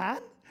country,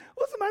 man.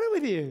 What's the matter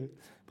with you?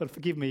 But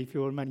forgive me if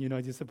you're a Man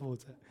United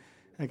supporter.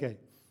 Okay.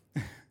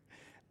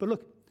 But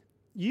look,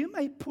 you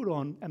may put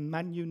on a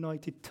Man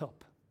United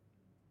top.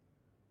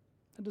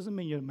 That doesn't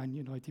mean you're a Man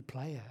United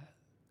player.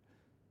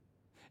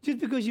 Just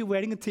because you're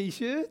wearing a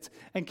T-shirt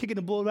and kicking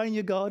a ball around in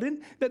your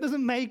garden, that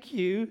doesn't make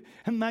you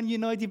a Man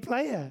United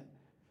player.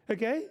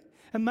 Okay?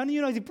 A Man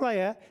United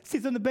player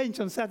sits on the bench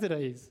on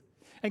Saturdays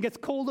and gets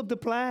called up to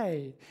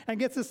play and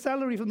gets a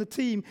salary from the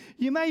team.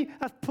 You may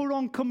have put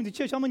on coming to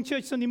church. I'm in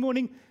church Sunday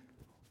morning.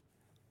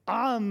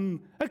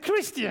 I'm a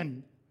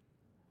Christian.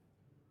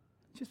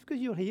 Just because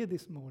you're here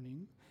this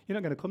morning, you're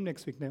not going to come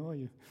next week now, are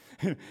you?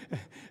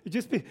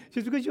 just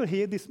because you're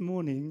here this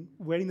morning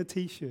wearing the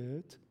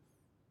T-shirt,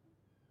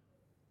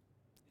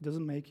 it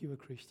doesn't make you a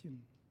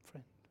Christian,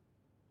 friend.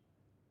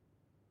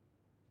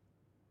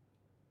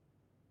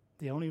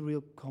 The only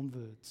real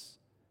converts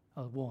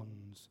are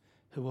ones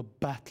who are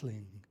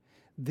battling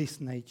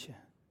this nature.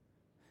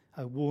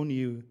 I warn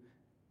you,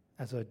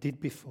 as I did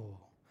before,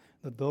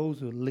 that those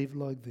who live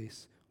like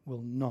this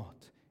will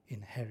not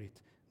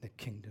inherit the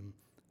kingdom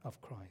of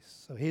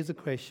Christ. So here's a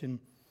question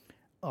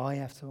I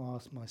have to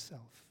ask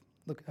myself.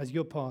 Look, as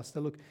your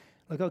pastor, look,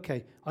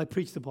 okay, I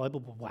preach the Bible,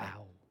 but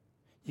wow,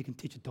 you can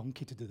teach a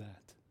donkey to do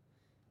that.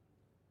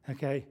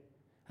 Okay,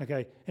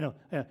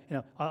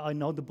 I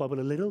know the Bible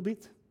a little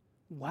bit.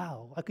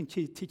 Wow, I can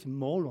teach a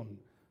moron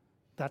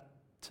that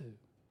too.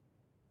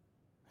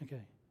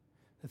 Okay,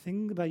 the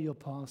thing about your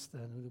pastor,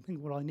 the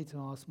thing what I need to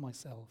ask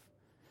myself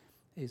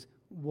is,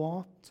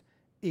 what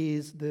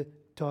is the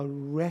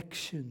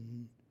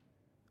direction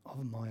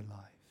of my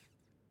life?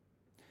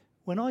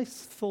 When I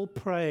fall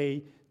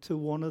prey to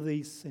one of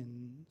these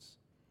sins,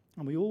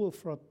 and we all will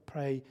fall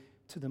prey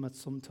to them at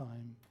some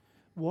time,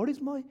 what is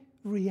my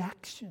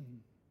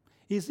reaction?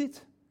 Is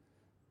it,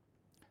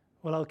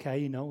 well,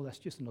 okay, that's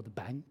just another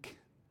bank.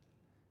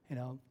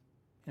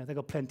 They've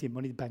got plenty of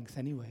money, the banks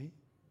anyway.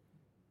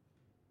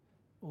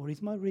 Or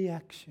is my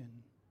reaction,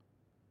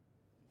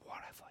 what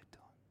have I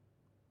done?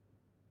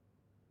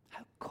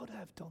 How could I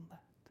have done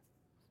that?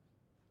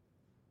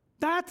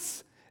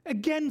 That's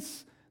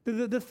against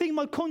the thing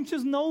my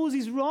conscience knows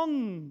is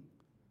wrong.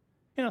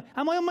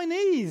 Am I on my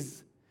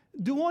knees?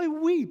 Do I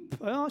weep?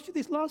 I asked you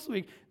this last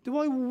week. Do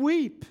I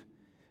weep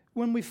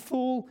when we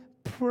fall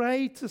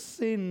prey to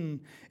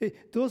sin?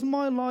 Does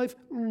my life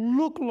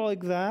look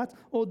like that,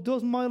 or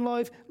does my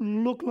life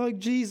look like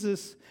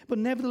Jesus? But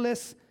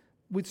nevertheless,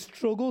 with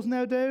struggles,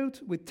 no doubt,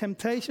 with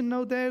temptation,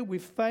 no doubt,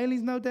 with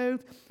failings, no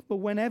doubt. But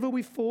whenever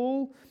we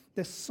fall,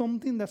 there's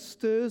something that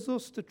stirs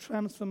us to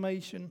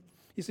transformation.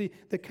 You see,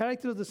 the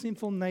character of the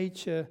sinful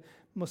nature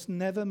must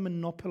never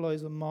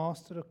monopolize or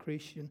master a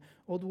Christian.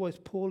 Otherwise,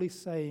 Paul is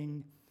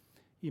saying,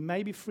 you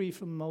may be free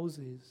from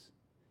Moses,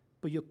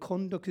 but your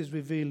conduct is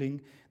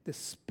revealing the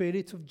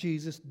Spirit of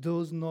Jesus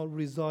does not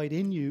reside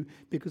in you,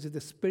 because if the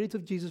Spirit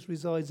of Jesus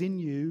resides in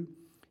you,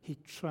 he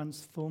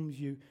transforms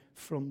you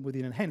from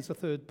within. And hence the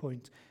third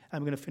point.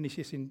 I'm going to finish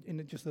this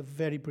in just a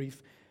very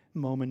brief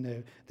moment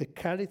now. The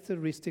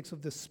characteristics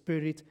of the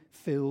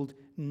Spirit-filled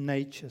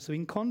nature. So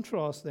in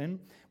contrast then,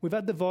 we've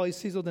had the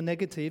vices or the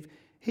negative.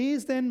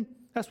 Here's then,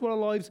 that's what our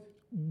lives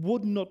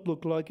would not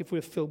look like if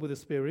we're filled with the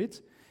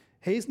Spirit.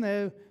 Here's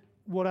now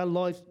what our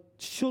lives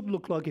should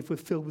look like if we're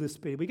filled with the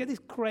Spirit. We get this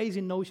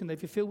crazy notion that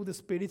if you're filled with the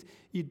Spirit,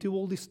 you do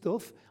all this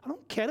stuff. I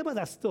don't care about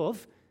that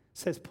stuff,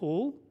 says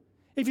Paul.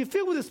 If you're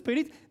filled with the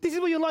Spirit, this is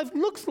what your life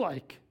looks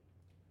like.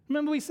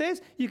 Remember what he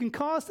says? You can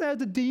cast out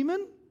the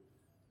demon,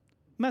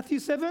 Matthew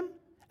 7,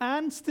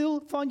 and still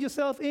find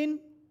yourself in.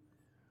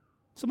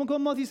 Someone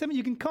called Matthew 7.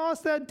 You can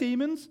cast out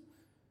demons,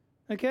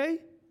 okay?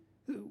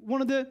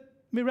 One of the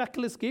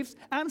miraculous gifts,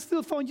 and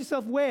still find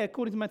yourself where,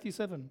 according to Matthew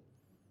 7?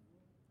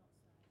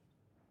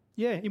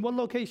 Yeah, in what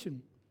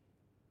location?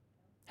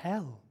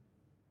 Hell.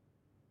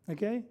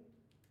 Okay?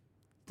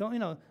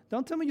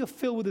 Don't tell me you're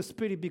filled with the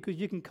Spirit because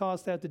you can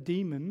cast out the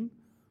demon.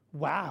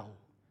 Wow.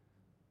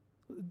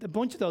 A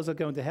bunch of those are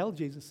going to hell,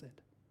 Jesus said,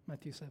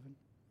 Matthew 7.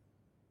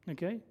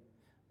 Okay?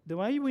 The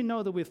way we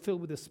know that we're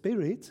filled with the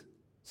Spirit,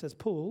 says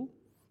Paul,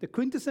 the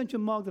quintessential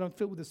mark that I'm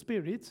filled with the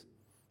Spirit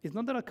is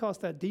not that I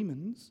cast out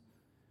demons.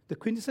 The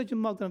quintessential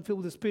mark that I'm filled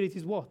with the Spirit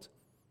is what?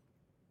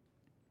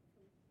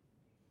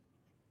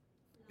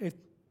 It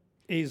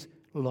is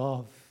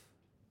love,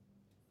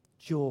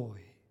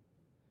 joy,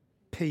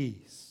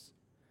 peace,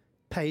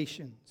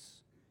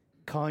 patience,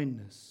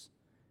 kindness,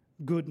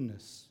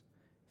 goodness,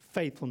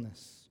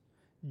 faithfulness,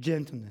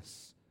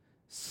 gentleness,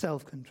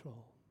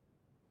 self-control.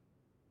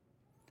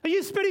 Are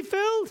you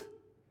Spirit-filled?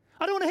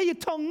 I don't want to hear your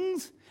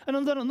tongues.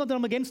 And not that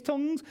I'm against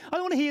tongues. I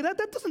don't want to hear that.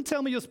 That doesn't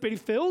tell me you're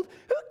Spirit-filled.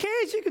 Who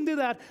cares you can do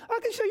that? I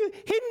can show you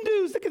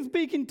Hindus that can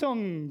speak in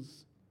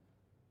tongues.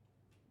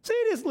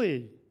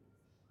 Seriously.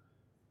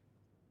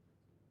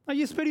 Are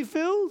you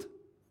Spirit-filled?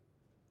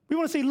 We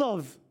want to see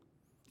love,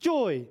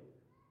 joy,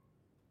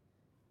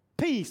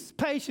 peace,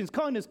 patience,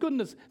 kindness,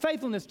 goodness,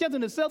 faithfulness,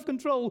 gentleness,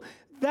 self-control.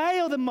 They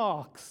are the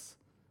marks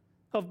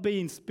of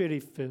being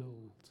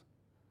Spirit-filled.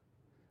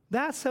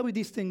 That's how we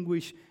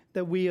distinguish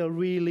that we are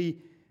really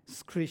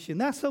Christian.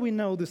 That's how we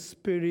know the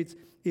Spirit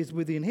is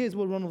within. Here's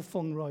what Ronald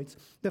Fung writes.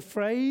 The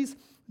phrase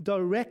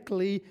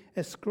directly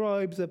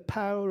ascribes a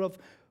power of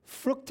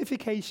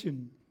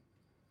fructification.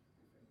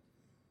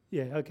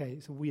 Yeah, okay,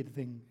 it's a weird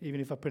thing,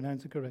 even if I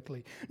pronounce it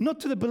correctly. Not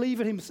to the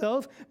believer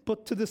himself,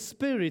 but to the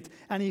Spirit,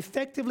 and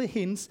effectively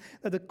hints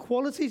that the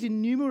qualities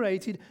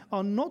enumerated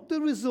are not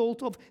the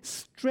result of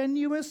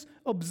strenuous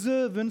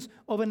observance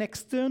of an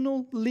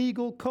external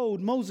legal code.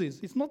 Moses,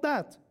 it's not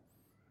that.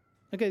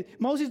 Okay,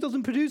 Moses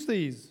doesn't produce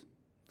these.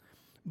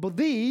 But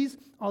these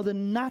are the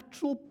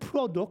natural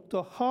product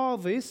or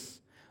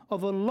harvest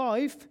of a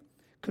life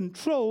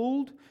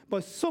controlled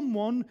by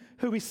someone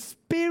who is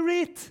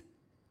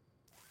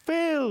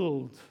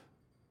Spirit-filled.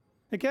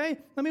 Okay?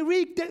 Let me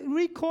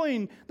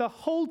recoin the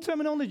whole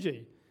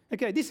terminology.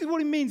 Okay, this is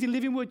what it means in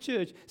Living Word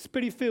Church,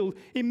 Spirit-filled.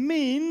 It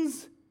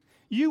means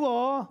you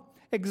are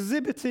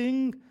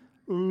exhibiting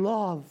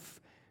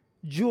love,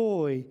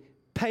 joy,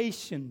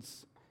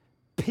 patience,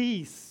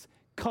 peace,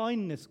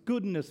 kindness,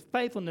 goodness,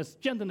 faithfulness,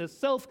 gentleness,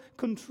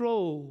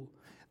 self-control.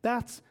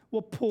 That's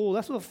what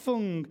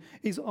Fung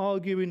is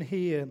arguing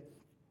here.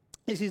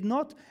 This is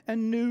not a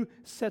new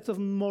set of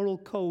moral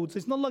codes.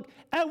 It's not like,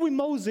 out with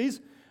Moses,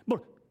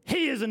 but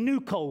here's a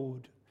new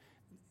code.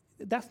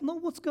 That's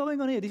not what's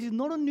going on here. This is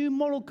not a new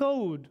moral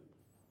code.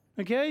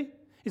 Okay?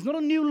 It's not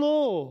a new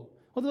law.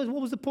 Otherwise,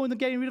 what was the point of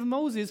getting rid of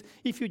Moses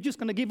if you're just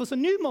going to give us a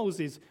new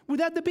Moses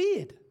without the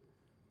beard?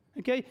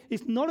 Okay?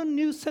 It's not a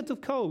new set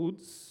of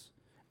codes.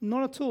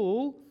 Not at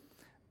all.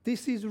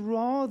 This is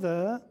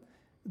rather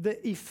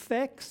the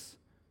effects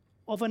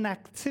of an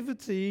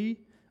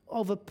activity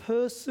of a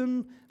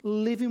person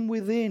living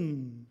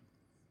within.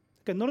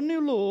 Okay, not a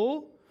new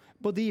law,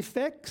 but the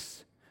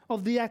effects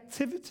of the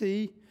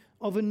activity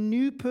of a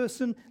new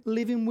person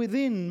living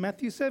within.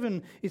 Matthew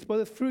 7, it's by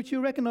the fruit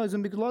you recognize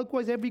them, because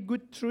likewise every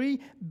good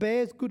tree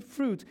bears good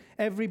fruit.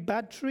 Every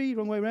bad tree,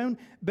 wrong way around,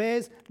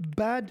 bears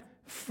bad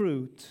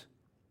fruit.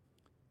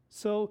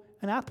 So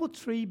an apple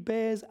tree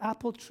bears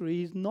apple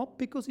trees not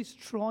because it's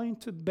trying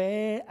to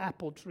bear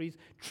apple trees,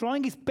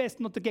 trying its best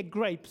not to get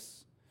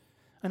grapes.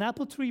 An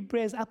apple tree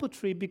bears apple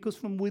tree because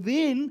from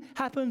within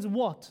happens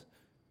what?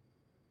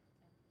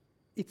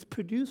 It's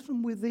produced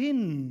from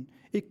within.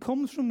 It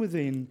comes from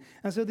within.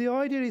 And so the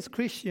idea is,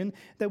 Christian,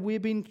 that we're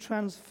being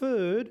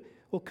transferred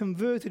or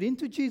converted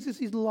into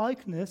Jesus'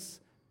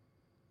 likeness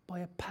by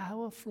a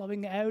power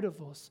flowing out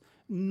of us,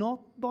 not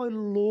by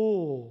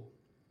law.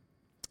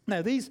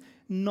 Now, these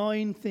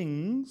 9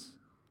 things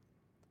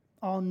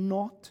are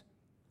not...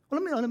 Well,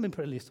 let me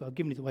put a list. I've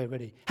given it away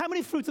already. How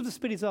many fruits of the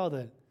Spirit are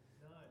there? 9.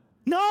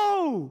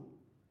 No!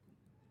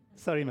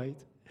 Sorry, mate.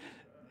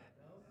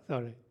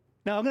 Sorry.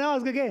 Now, I'm going to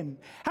ask again.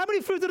 How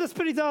many fruits of the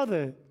Spirit are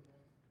there?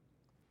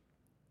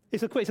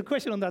 It's a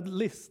question on that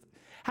list.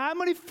 How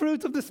many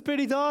fruits of the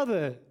Spirit are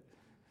there?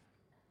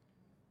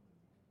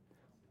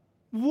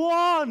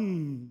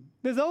 1.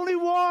 There's only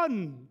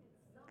 1.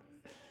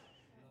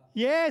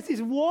 Yes,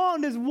 it's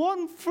 1. There's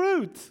 1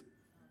 fruit.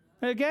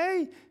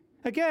 Okay?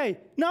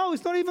 No,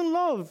 it's not even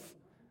love.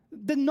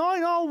 The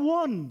 9 are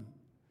 1.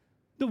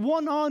 The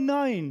 1 are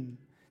 9.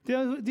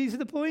 Do you see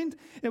the point?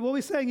 And what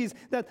we're saying is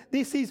that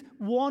this is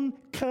one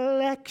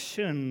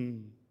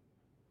collection.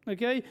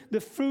 Okay?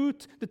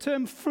 The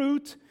term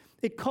fruit,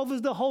 it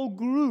covers the whole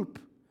group.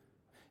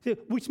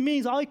 Which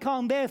means I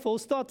can't therefore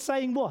start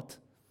saying what?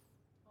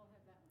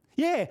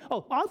 Yeah.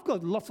 Oh, I've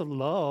got lots of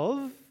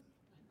love,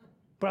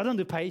 but I don't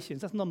do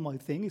patience. That's not my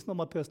thing. It's not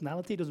my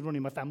personality. It doesn't run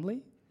in my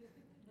family.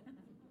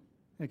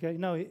 Okay?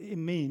 No, it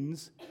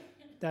means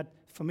that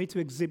for me to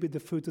exhibit the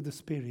fruit of the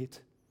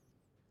Spirit,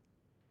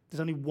 there's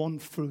only 1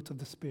 fruit of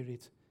the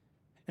Spirit.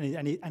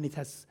 And it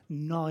has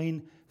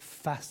 9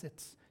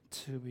 facets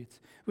to it,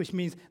 which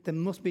means there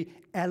must be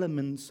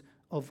elements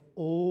of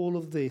all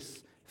of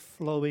this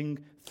flowing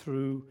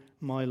through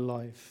my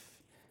life.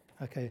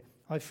 Okay,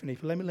 I've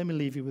finished. Let me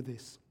leave you with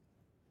this.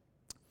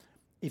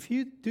 If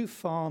you do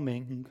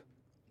farming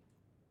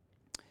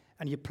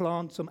and you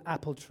plant some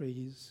apple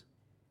trees,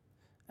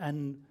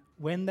 and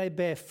when they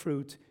bear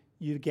fruit,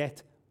 you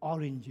get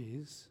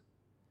oranges,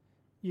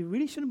 you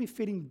really shouldn't be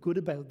feeling good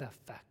about that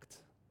fact.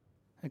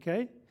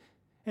 Okay?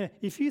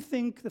 If you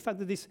think the fact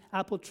that this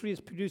apple tree has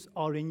produced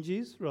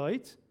oranges,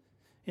 right?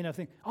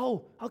 Think,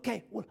 oh,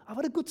 okay, well, I've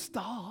had a good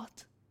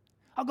start.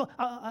 I've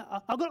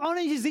got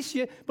oranges this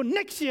year, but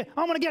next year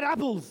I'm going to get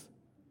apples.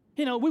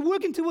 We're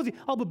working towards it.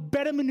 I'll put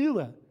better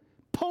manure,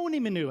 pony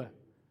manure.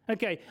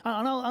 Okay,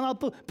 and I'll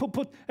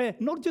put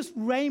not just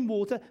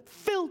rainwater,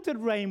 filtered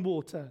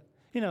rainwater.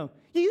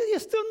 You're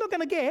still not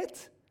going to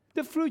get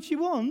the fruit you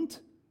want,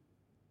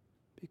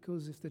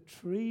 because if the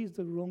tree is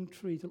the wrong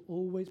tree, it'll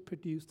always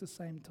produce the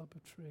same type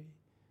of tree.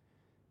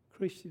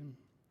 Christian,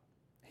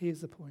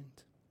 here's the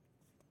point.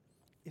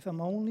 If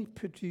I'm only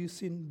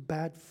producing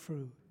bad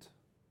fruit,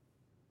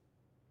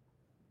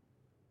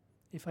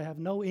 if I have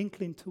no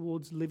inkling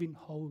towards living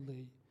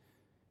holy,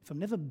 if I'm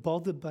never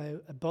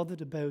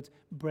bothered about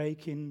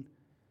breaking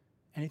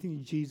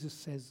anything Jesus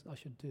says I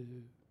should do,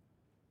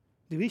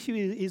 the issue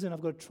isn't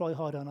I've got to try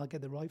harder and I'll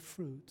get the right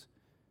fruit.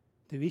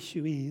 The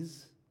issue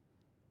is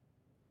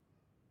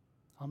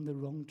I'm the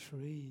wrong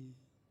tree.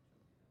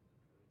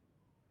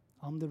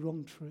 I'm the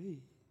wrong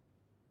tree.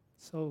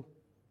 So,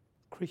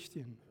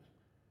 Christian,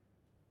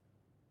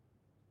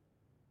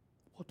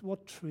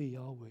 what tree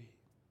are we?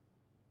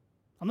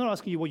 I'm not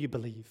asking you what you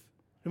believe.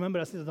 Remember,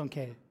 I said I don't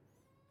care.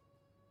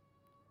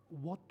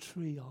 What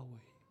tree are we?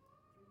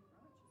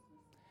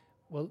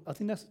 Well, I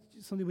think that's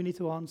something we need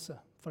to answer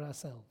for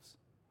ourselves.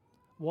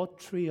 What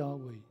tree are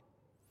we?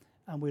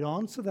 And we'll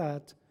answer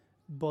that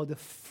by the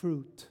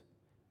fruit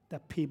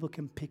that people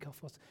can pick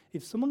off us.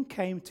 If someone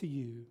came to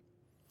you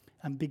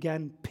and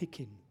began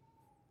picking,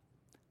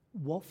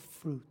 what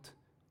fruit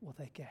will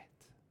they get?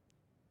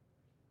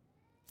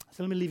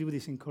 So let me leave you with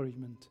this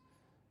encouragement.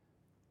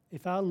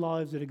 If our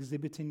lives are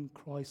exhibiting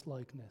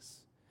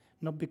Christ-likeness,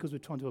 not because we're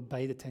trying to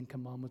obey the 10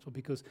 Commandments, but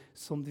because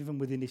something from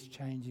within is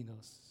changing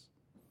us,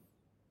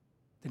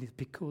 then it's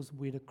because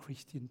we're a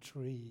Christian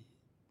tree.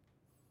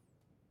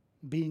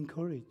 Be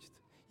encouraged.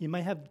 You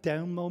may have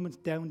down moments,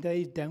 down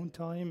days, down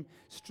time,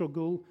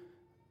 struggle,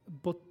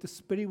 but the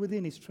Spirit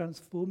within is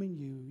transforming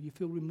you. You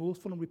feel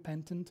remorseful and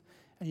repentant,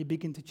 and you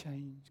begin to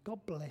change. God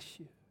bless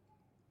you.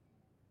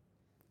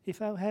 If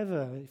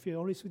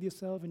you're honest with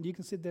yourself and you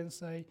can sit there and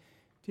say,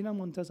 do you know,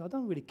 Montez, I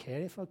don't really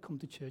care if I come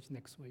to church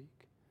next week.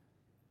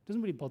 It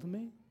doesn't really bother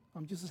me.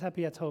 I'm just as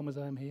happy at home as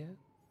I am here.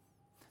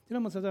 Do you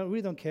know, Montez, I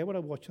really don't care what I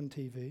watch on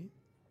TV.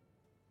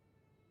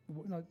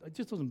 It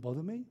just doesn't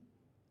bother me.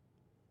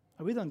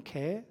 I really don't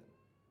care,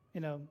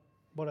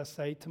 what I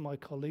say to my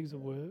colleagues at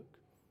work.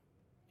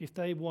 If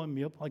they wind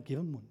me up, I give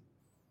them one.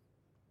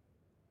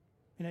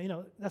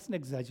 That's an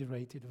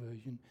exaggerated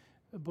version.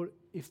 But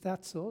if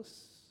that's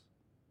us,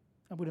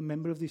 and we're a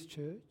member of this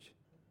church,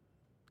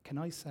 can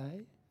I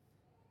say,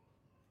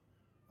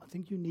 I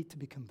think you need to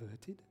be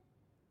converted.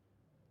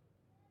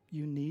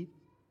 You need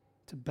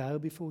to bow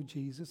before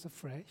Jesus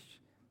afresh.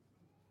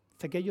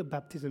 Forget your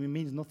baptism, it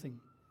means nothing.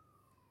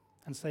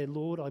 And say,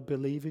 Lord, I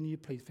believe in you.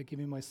 Please forgive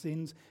me my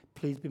sins.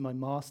 Please be my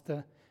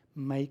master.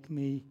 Make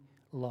me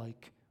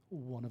like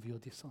one of your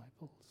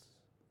disciples.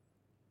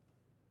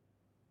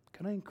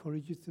 Can I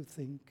encourage you to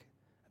think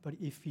about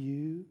if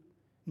you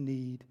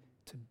need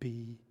to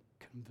be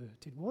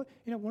converted? One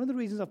of the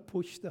reasons I've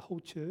pushed the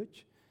whole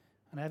church,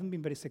 and I haven't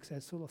been very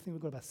successful, I think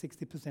we've got about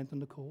 60% on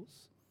the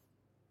course,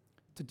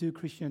 to do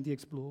Christianity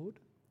Explored,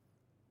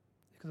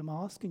 because I'm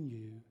asking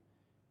you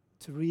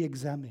to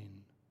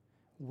re-examine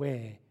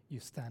where you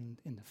stand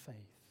in the faith.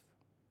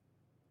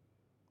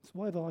 That's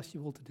why I've asked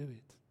you all to do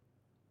it.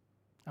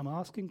 I'm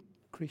asking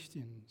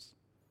Christians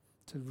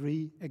to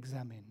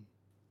re-examine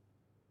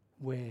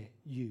where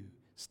you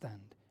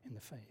stand in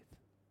the faith.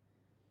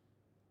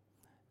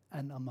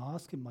 And I'm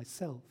asking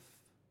myself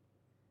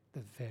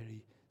the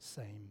very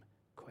same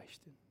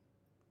question.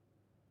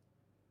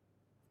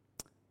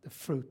 The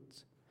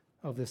fruit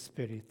of the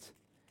Spirit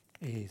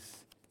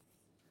is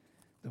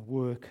the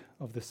work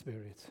of the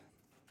Spirit.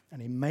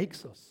 And He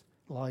makes us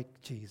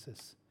like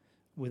Jesus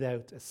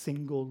without a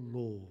single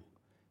law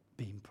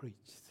being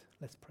preached.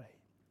 Let's pray.